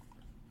ocean.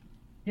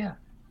 Yeah.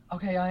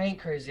 Okay, I ain't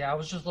crazy. I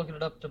was just looking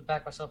it up to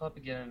back myself up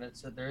again, and it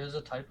said there is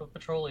a type of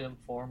petroleum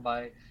formed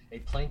by a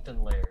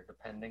plankton layer,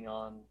 depending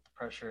on the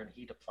pressure and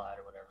heat applied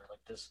or whatever.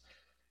 Like this,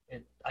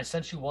 I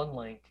sent you one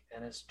link,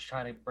 and it's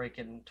trying to break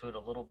into it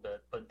a little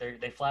bit, but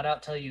they flat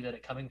out tell you that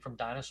it coming from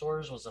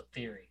dinosaurs was a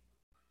theory.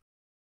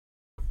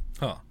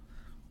 Huh.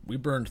 We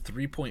burned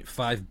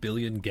 3.5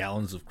 billion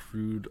gallons of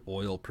crude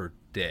oil per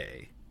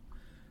day.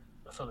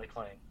 That's what they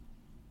claim.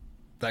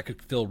 That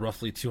could fill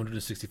roughly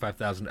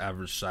 265,000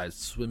 average-sized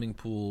swimming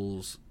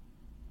pools.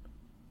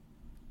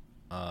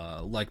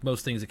 Like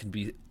most things, it can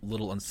be a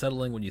little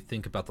unsettling when you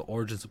think about the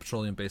origins of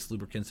petroleum-based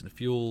lubricants and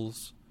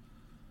fuels.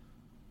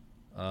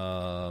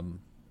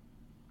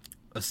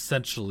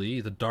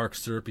 Essentially, the dark,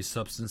 syrupy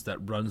substance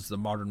that runs the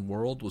modern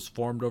world was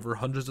formed over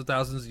hundreds of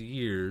thousands of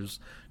years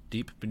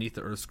deep beneath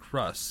the Earth's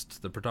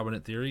crust. The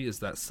predominant theory is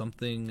that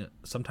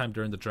sometime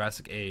during the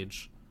Jurassic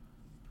Age,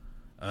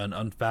 an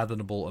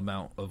unfathomable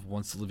amount of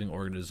once-living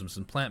organisms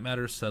and plant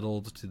matter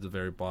settled to the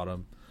very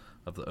bottom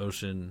of the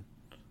ocean.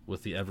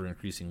 With the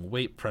ever-increasing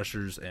weight,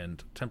 pressures,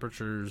 and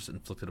temperatures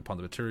inflicted upon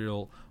the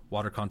material,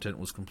 water content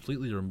was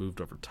completely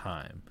removed over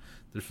time.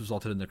 This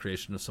resulted in the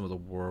creation of some of the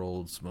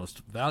world's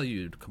most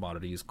valued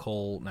commodities: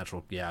 coal,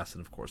 natural gas,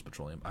 and, of course,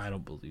 petroleum. I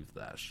don't believe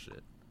that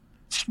shit.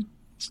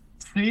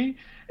 See?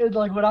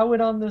 Like, when I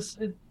went on this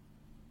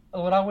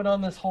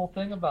whole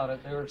thing about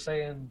it, they were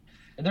saying...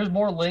 And there's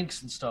more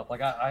links and stuff.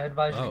 Like, I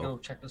advise you to go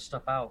check this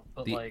stuff out.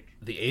 But the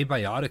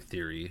abiotic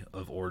theory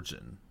of the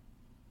origin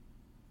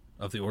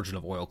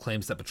of oil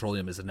claims that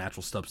petroleum is a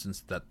natural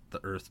substance that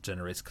the Earth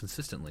generates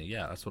consistently.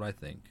 Yeah, that's what I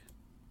think.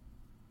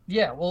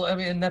 Yeah, well, I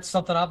mean, and that's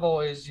something I've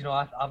always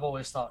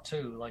thought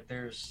too. Like,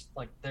 there's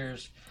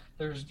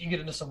you get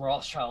into some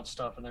Rothschild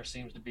stuff, and there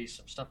seems to be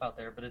some stuff out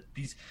there. But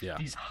these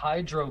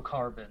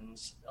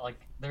hydrocarbons, like,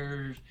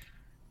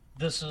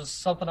 this is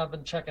something I've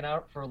been checking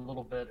out for a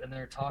little bit, and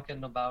they're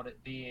talking about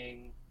it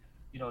being,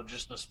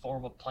 just this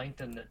form of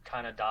plankton that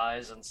kind of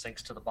dies and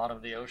sinks to the bottom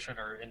of the ocean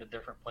or into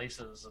different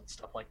places and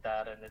stuff like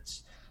that. And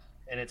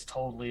it's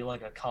totally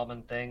like a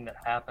common thing that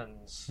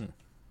happens,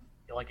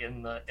 like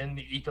in the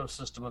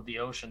ecosystem of the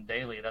ocean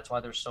daily. That's why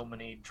there's so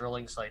many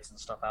drilling sites and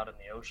stuff out in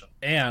the ocean.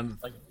 And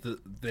like,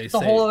 it's a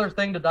whole other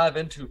thing to dive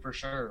into for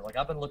sure. Like,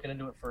 I've been looking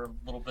into it for a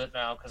little bit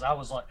now because I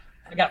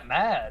got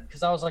mad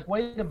because I was like,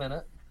 wait a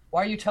minute.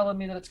 Why are you telling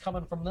me that it's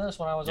coming from this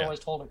when I was always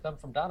told it come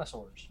from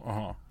dinosaurs?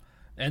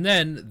 And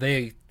then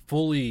they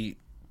fully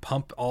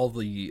pump all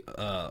the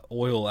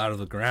oil out of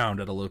the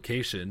ground at a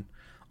location,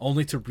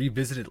 only to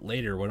revisit it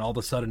later when all of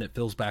a sudden it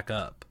fills back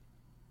up.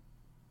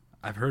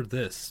 I've heard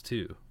this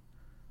too.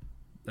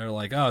 They're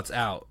like, oh, it's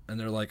out. And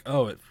they're like,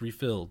 oh, it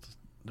refilled.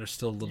 There's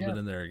still a little bit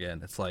in there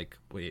again. It's like,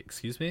 wait,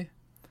 excuse me?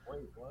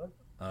 Wait, what?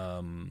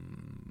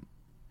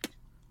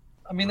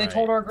 I mean, they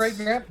told our great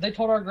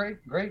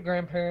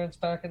grandparents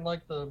back in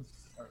like the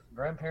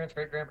grandparents,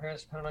 great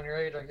grandparents, depending on your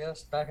age, I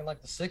guess, back in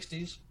like the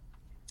 60s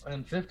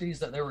and 50s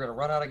that they were going to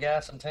run out of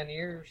gas in 10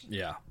 years.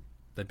 Yeah,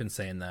 they've been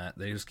saying that.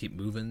 They just keep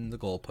moving the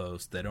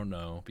goalposts. They don't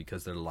know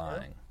because they're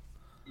lying.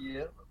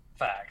 Yep,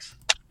 facts.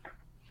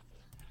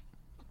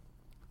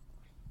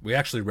 We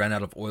actually ran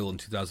out of oil in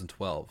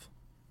 2012.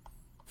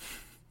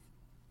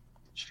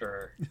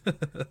 Sure.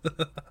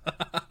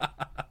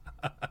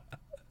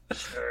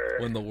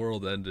 When the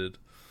world ended.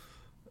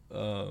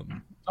 You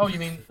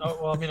mean?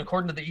 Oh, well, I mean,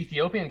 according to the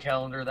Ethiopian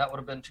calendar, that would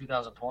have been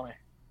 2020.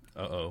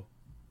 Uh-oh.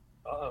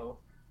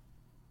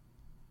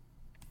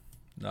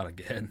 Not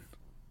again.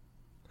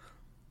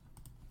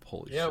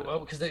 Holy Yeah, shit. well,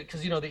 because the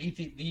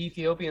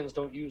Ethiopians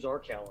don't use our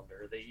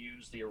calendar; they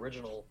use the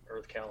original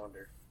Earth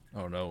calendar.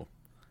 Oh no.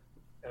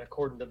 And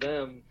according to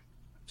them,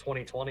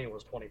 2020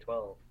 was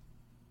 2012.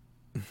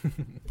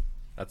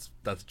 That's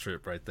a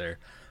trip right there.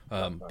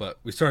 But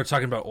we started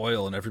talking about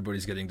oil, and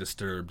everybody's getting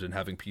disturbed and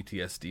having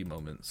PTSD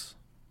moments.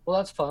 Well,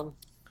 that's fun.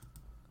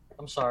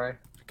 I'm sorry.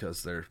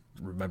 Because they're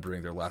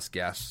remembering their last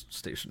gas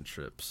station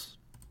trips.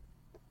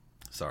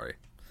 Sorry.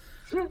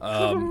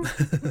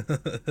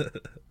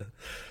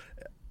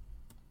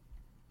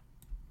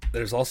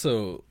 There's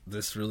also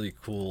this really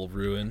cool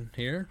ruin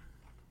here.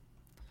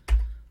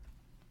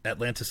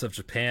 Atlantis of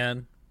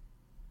Japan.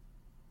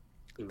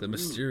 The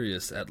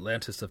mysterious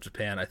Atlantis of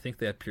Japan. I think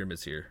they have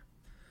pyramids here.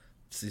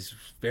 It's these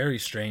very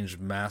strange,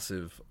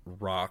 massive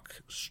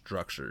rock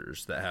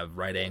structures that have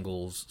right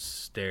angles,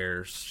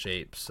 stairs,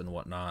 shapes, and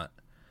whatnot.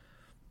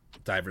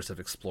 Divers have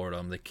explored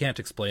them. They can't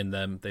explain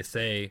them. They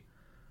say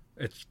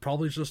it's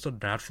probably just a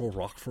natural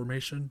rock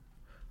formation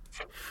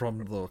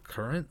from the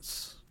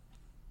currents.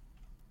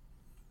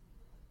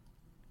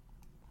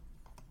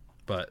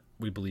 But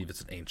we believe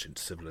it's an ancient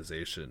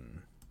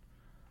civilization.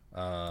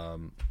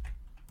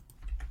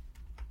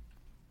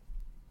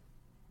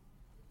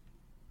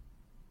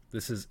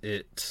 This is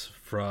it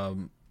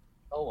from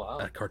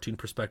a cartoon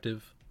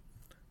perspective.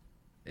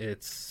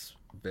 It's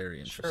very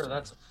interesting.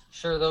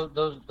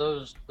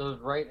 Those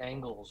right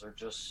angles are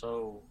just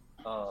so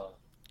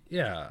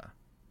yeah,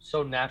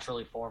 so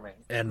naturally forming.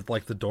 And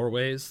like the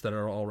doorways that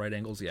are all right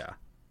angles, yeah.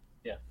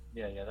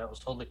 Yeah. That was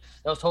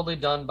totally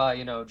done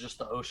by just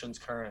the ocean's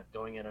current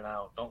going in and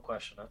out. Don't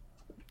question it.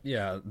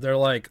 Yeah, they're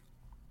like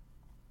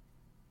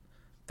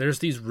there's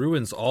these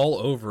ruins all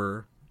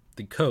over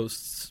the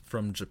coasts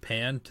from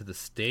Japan to the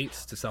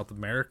States to South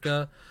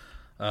America,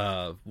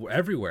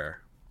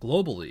 everywhere,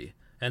 globally.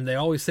 And they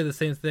always say the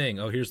same thing.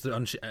 Oh, here's the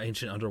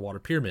ancient underwater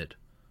pyramid.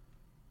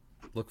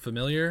 Look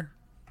familiar?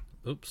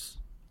 Oops.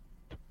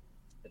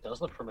 It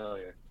does look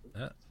familiar.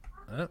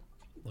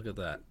 Look at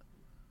that.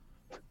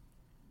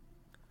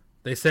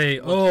 They say,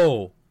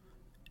 oh,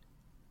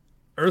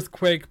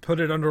 earthquake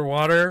put it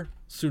underwater,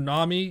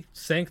 tsunami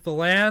sank the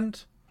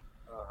land.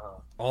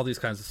 All these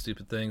kinds of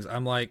stupid things.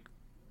 I'm like,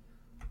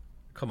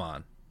 come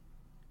on.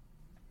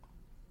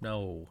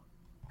 No.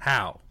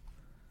 How?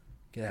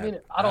 I mean,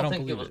 I don't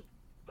think it was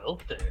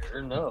built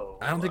there, no.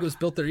 I don't think it was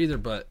built there either,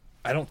 but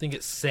I don't think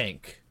it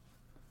sank.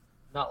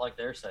 Not like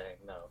they're saying,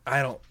 no.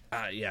 I don't,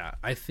 yeah.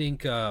 I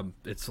think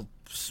it's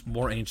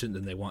more ancient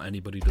than they want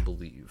anybody to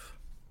believe.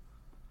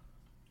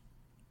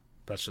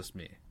 That's just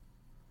me.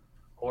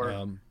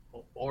 Or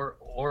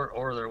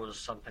there was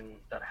something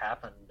that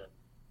happened and,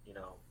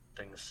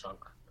 things sunk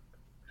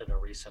in a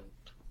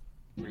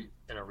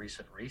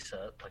recent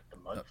reset, like the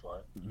mud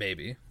flood.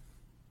 Maybe.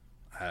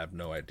 I have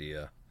no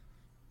idea.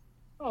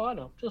 Oh, I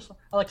know.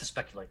 I like to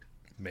speculate.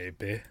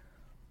 Maybe.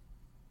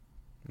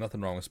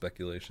 Nothing wrong with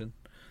speculation.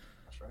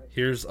 That's right.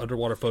 Here's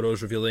underwater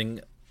photos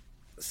revealing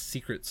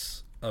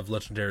secrets of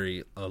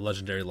legendary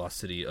lost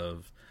city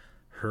of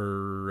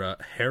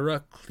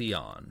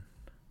Heraklion.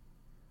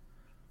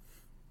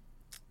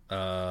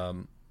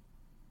 The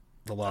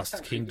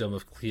lost kingdom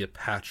of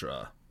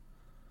Cleopatra.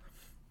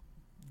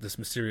 This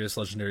mysterious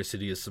legendary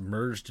city is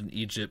submerged in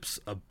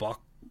Egypt's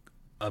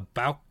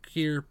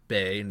Aboukir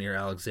Bay near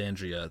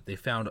Alexandria. They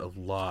found a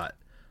lot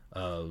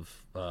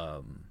of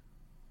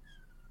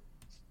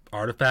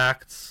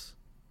artifacts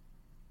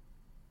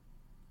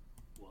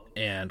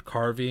and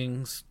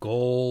carvings,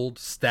 gold,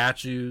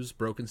 statues,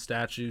 broken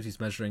statues.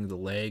 He's measuring the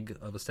leg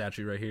of a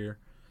statue right here.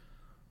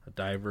 A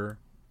diver.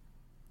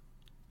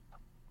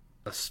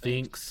 A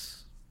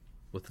sphinx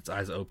with its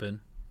eyes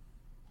open.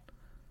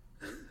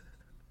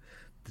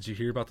 Did you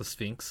hear about the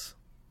Sphinx?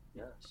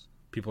 Yes.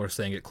 People are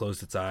saying it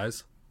closed its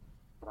eyes.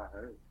 I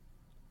heard.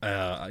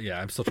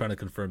 Yeah, I'm still trying to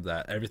confirm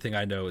that. Everything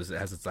I know is it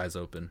has its eyes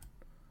open.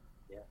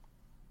 Yeah.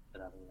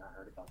 But I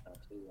heard about that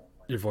too.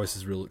 Your voice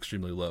is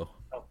extremely low.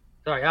 Oh,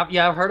 sorry.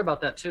 I've heard about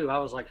that too. I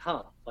was like,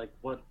 huh, like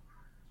what?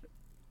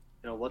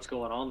 What's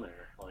going on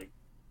there? Like.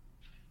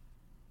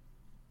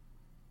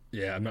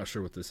 Yeah, I'm not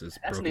sure what this is.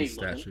 That's Broken neat,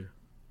 statue.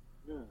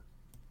 Yeah.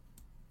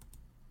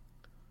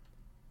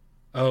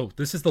 Oh,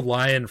 this is the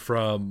lion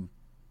from,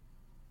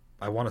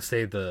 I want to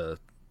say the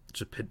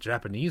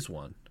Japanese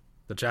one.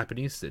 The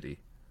Japanese city.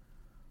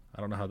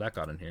 I don't know how that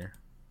got in here.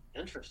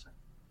 Interesting.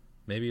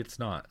 Maybe it's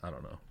not. I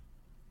don't know.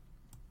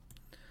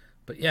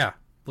 But yeah,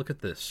 look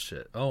at this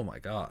shit. Oh my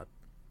god.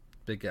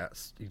 Big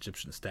ass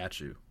Egyptian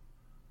statue.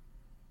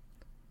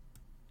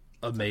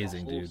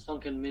 Amazing, dude.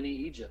 Sunken mini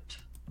Egypt.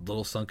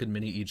 Little sunken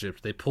mini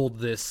Egypt. They pulled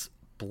this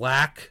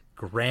black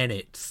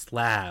granite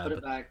slab. Put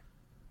it back.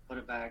 Put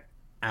it back.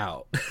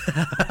 Out.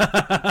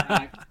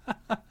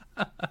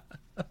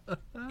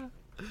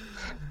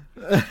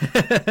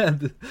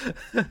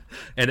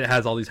 And it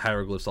has all these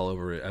hieroglyphs all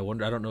over it. I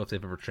don't know if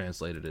they've ever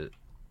translated it.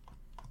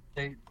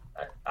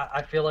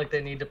 I feel like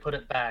they need to put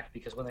it back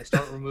because when they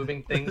start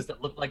removing things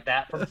that look like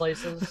that from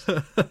places,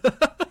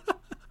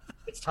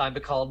 it's time to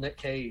call Nick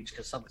Cage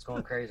because something's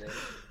going crazy.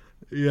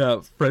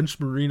 Yeah, French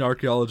marine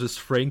archaeologist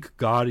Frank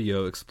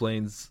Gaudio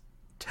explains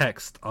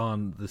text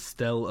on the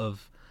Stele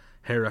of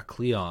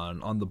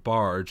Heracleon on the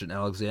barge in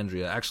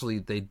Alexandria. Actually,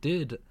 they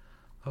did.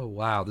 Oh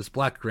wow, this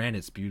black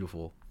granite's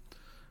beautiful.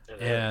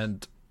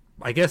 And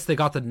I guess they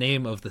got the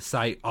name of the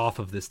site off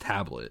of this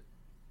tablet.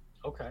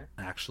 Okay.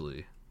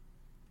 Actually.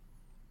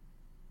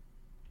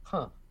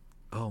 Huh.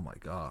 Oh my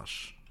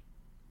gosh.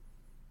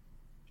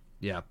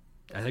 Yeah,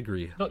 I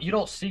agree. No, you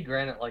don't see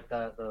granite like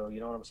that though.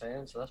 You know what I'm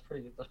saying? So that's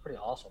pretty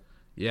awesome.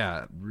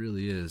 Yeah, it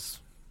really is.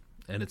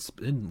 And it's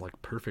in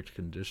like perfect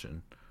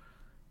condition.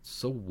 It's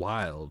so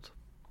wild.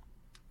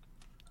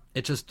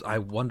 It just, I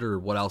wonder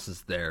what else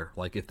is there.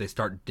 Like if they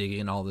start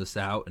digging all this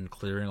out and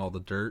clearing all the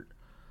dirt,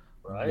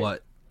 right.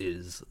 What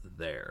is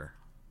there?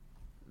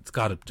 It's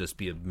got to just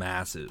be a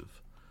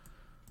massive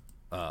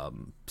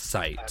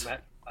site.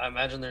 I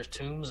imagine there's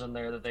tombs in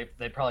there that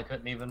they probably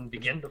couldn't even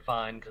begin to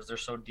find because they're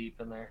so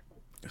deep in there.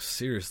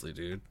 Seriously,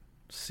 dude.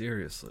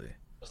 Seriously.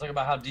 Just think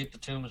about how deep the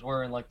tombs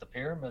were in like the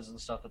pyramids and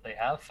stuff that they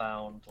have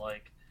found.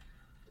 Like,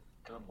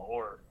 good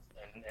lord.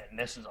 And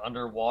this is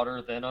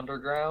underwater, then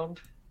underground.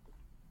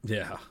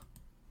 Yeah.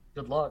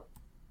 Good luck.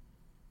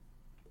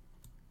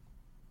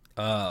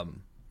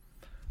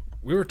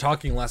 We were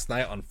talking last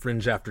night on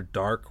Fringe After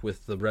Dark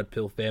with the Red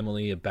Pill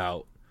family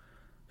about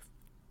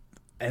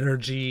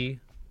energy,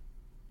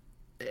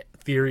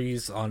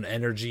 theories on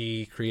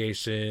energy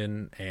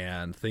creation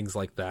and things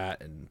like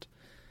that. And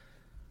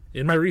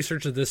in my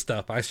research of this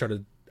stuff, I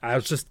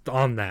was just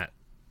on that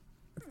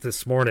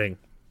this morning,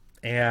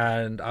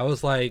 and I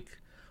was like,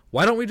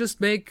 why don't we just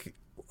make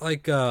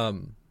like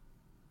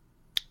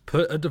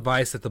put a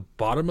device at the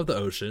bottom of the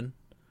ocean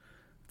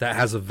that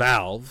has a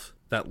valve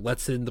that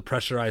lets in the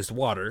pressurized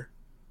water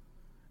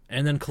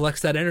and then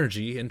collects that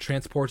energy and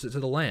transports it to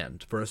the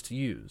land for us to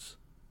use.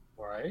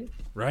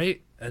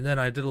 Right? And then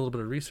I did a little bit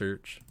of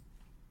research,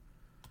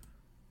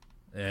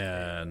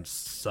 and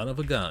son of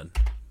a gun.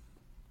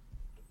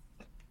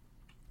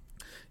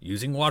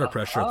 Using water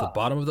pressure at the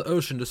bottom of the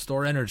ocean to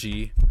store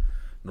energy.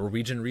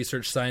 Norwegian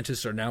research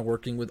scientists are now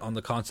working on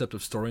the concept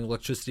of storing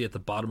electricity at the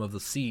bottom of the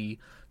sea.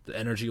 The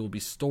energy will be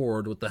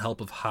stored with the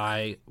help of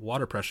high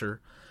water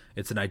pressure.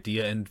 It's an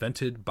idea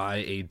invented by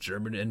a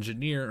German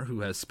engineer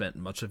who has spent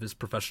much of his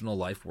professional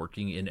life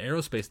working in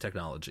aerospace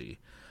technology.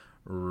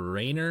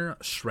 Rainer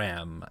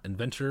Schramm,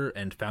 inventor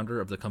and founder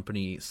of the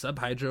company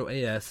Subhydro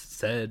AS,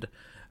 said,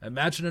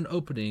 Imagine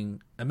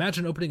opening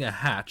a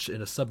hatch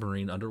in a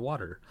submarine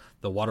underwater.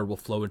 The water will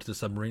flow into the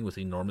submarine with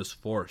enormous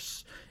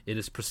force. It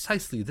is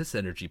precisely this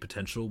energy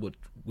potential what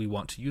we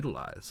want to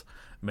utilize.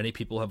 Many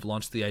people have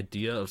launched the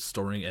idea of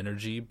storing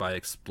energy by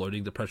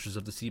exploiting the pressures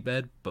of the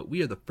seabed, but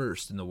we are the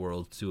first in the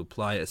world to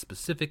apply a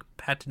specific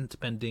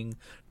patent-pending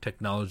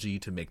technology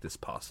to make this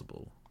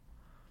possible.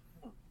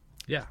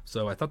 Yeah,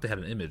 so I thought they had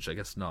an image. I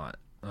guess not.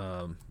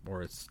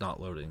 Or it's not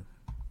loading.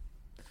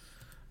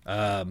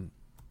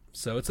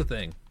 So it's a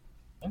thing.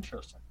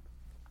 Interesting.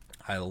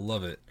 I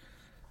love it.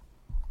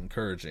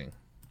 Encouraging.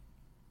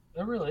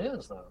 It really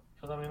is, though.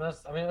 Because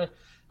that's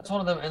one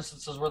of them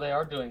instances where they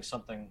are doing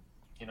something,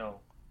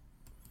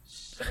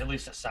 at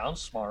least it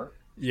sounds smart.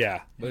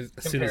 Yeah, but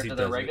as soon as he compared to does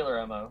their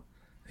regular MO.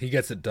 He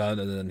gets it done,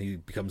 and then he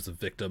becomes the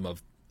victim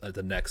of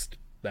the next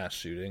mass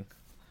shooting.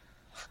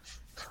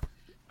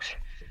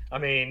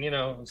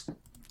 Driving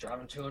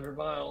 200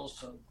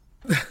 miles to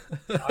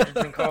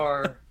hydrogen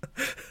car.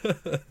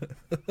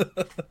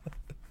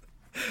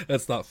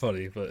 That's not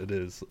funny, but it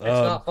is. It's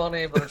not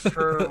funny, but it's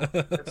true.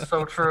 It's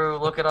so true.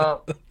 Look it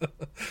up.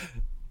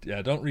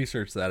 Yeah, don't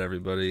research that,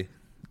 everybody.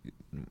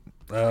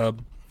 That's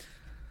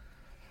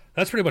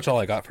pretty much all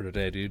I got for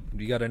today, dude.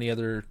 You got any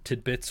other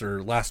tidbits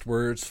or last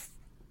words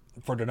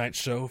for tonight's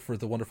show for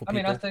the wonderful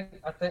people?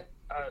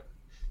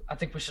 I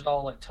think we should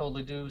all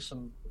totally do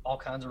all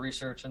kinds of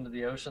research into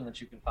the ocean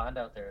that you can find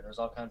out there. There's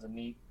all kinds of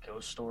neat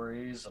ghost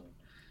stories and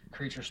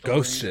creature stories.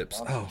 Ghost ships.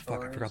 Oh,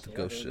 fuck, I forgot the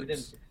ghost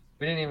ships.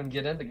 We didn't even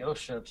get into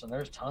ghost ships, and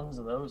there's tons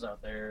of those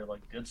out there,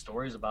 good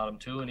stories about them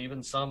too, and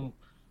even some,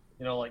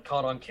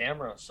 caught on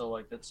camera. So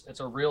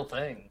it's a real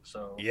thing.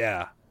 So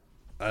yeah,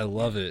 I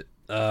love it.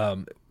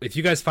 If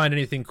you guys find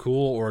anything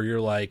cool, or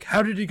you're like,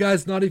 how did you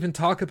guys not even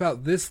talk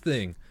about this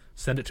thing?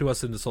 Send it to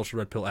us in the Social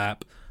Red Pill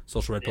app,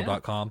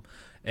 socialredpill.com.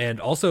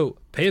 And also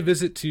pay a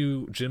visit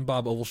to Jim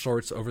Bob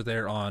Ovalshorts over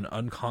there on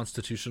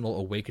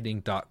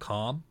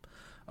unconstitutionalawakening.com.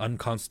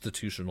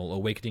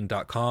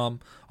 Unconstitutionalawakening.com.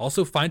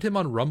 Also find him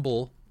on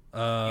Rumble.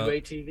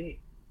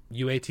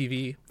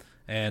 UATV.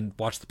 And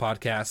watch the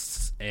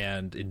podcasts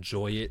and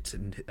enjoy it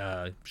and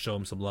show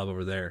him some love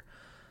over there.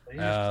 Please.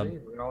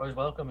 We're always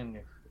welcoming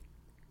you.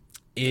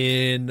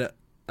 In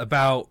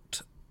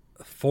about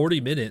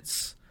 40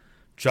 minutes,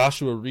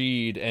 Joshua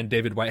Reed and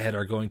David Whitehead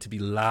are going to be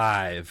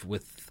live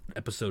with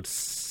episode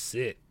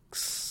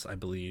 6, I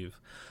believe,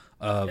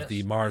 of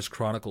the Mars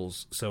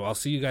Chronicles. So I'll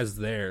see you guys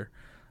there,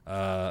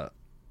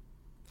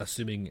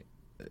 assuming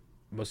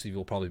most of you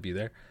will probably be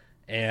there.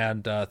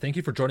 And thank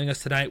you for joining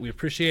us tonight. We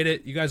appreciate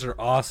it. You guys are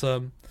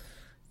awesome.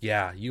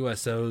 Yeah,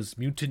 USOs,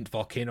 mutant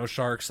volcano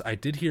sharks. I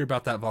did hear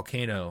about that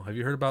volcano. Have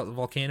you heard about the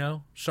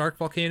volcano? Shark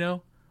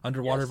volcano?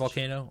 Underwater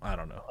volcano? I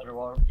don't know.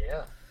 Underwater,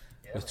 yeah.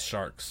 With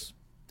sharks.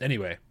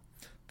 Anyway,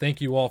 thank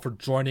you all for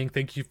joining.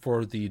 Thank you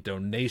for the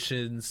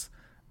donations.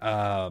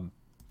 We'll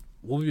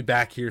be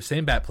back here,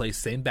 same bat place,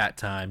 same bat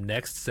time,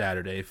 next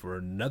Saturday for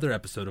another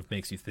episode of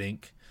Makes You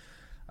Think,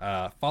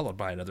 followed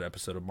by another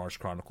episode of Mars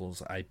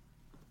Chronicles. I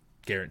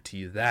guarantee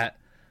you that.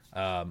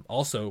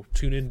 Also,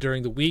 tune in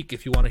during the week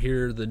if you want to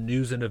hear the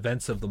news and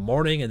events of the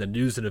morning and the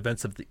news and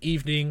events of the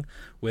evening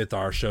with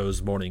our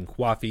shows Morning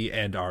Coffee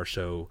and our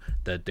show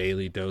The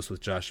Daily Dose with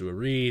Joshua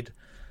Reed,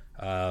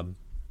 and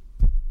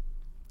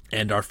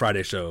our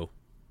Friday show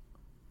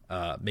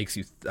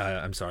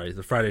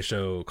the Friday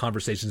show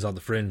Conversations on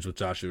the Fringe with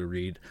Joshua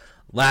Reed.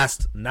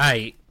 Last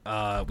night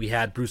we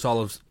had Bruce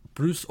Olaf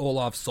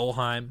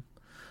Solheim,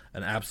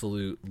 an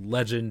absolute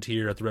legend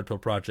here at the Red Pill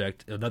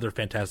Project. Another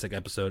fantastic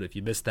episode. If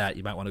you missed that,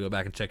 you might want to go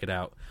back and check it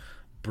out.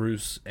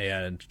 Bruce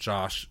and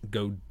Josh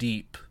go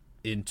deep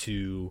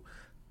into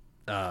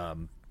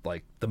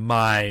like the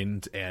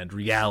mind and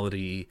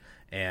reality,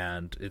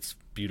 and it's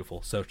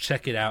beautiful. So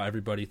check it out,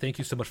 everybody. Thank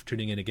you so much for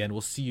tuning in again.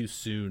 We'll see you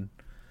soon.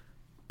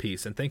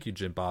 Peace. And thank you,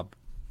 Jim Bob.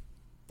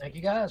 Thank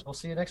you, guys. We'll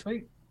see you next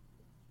week.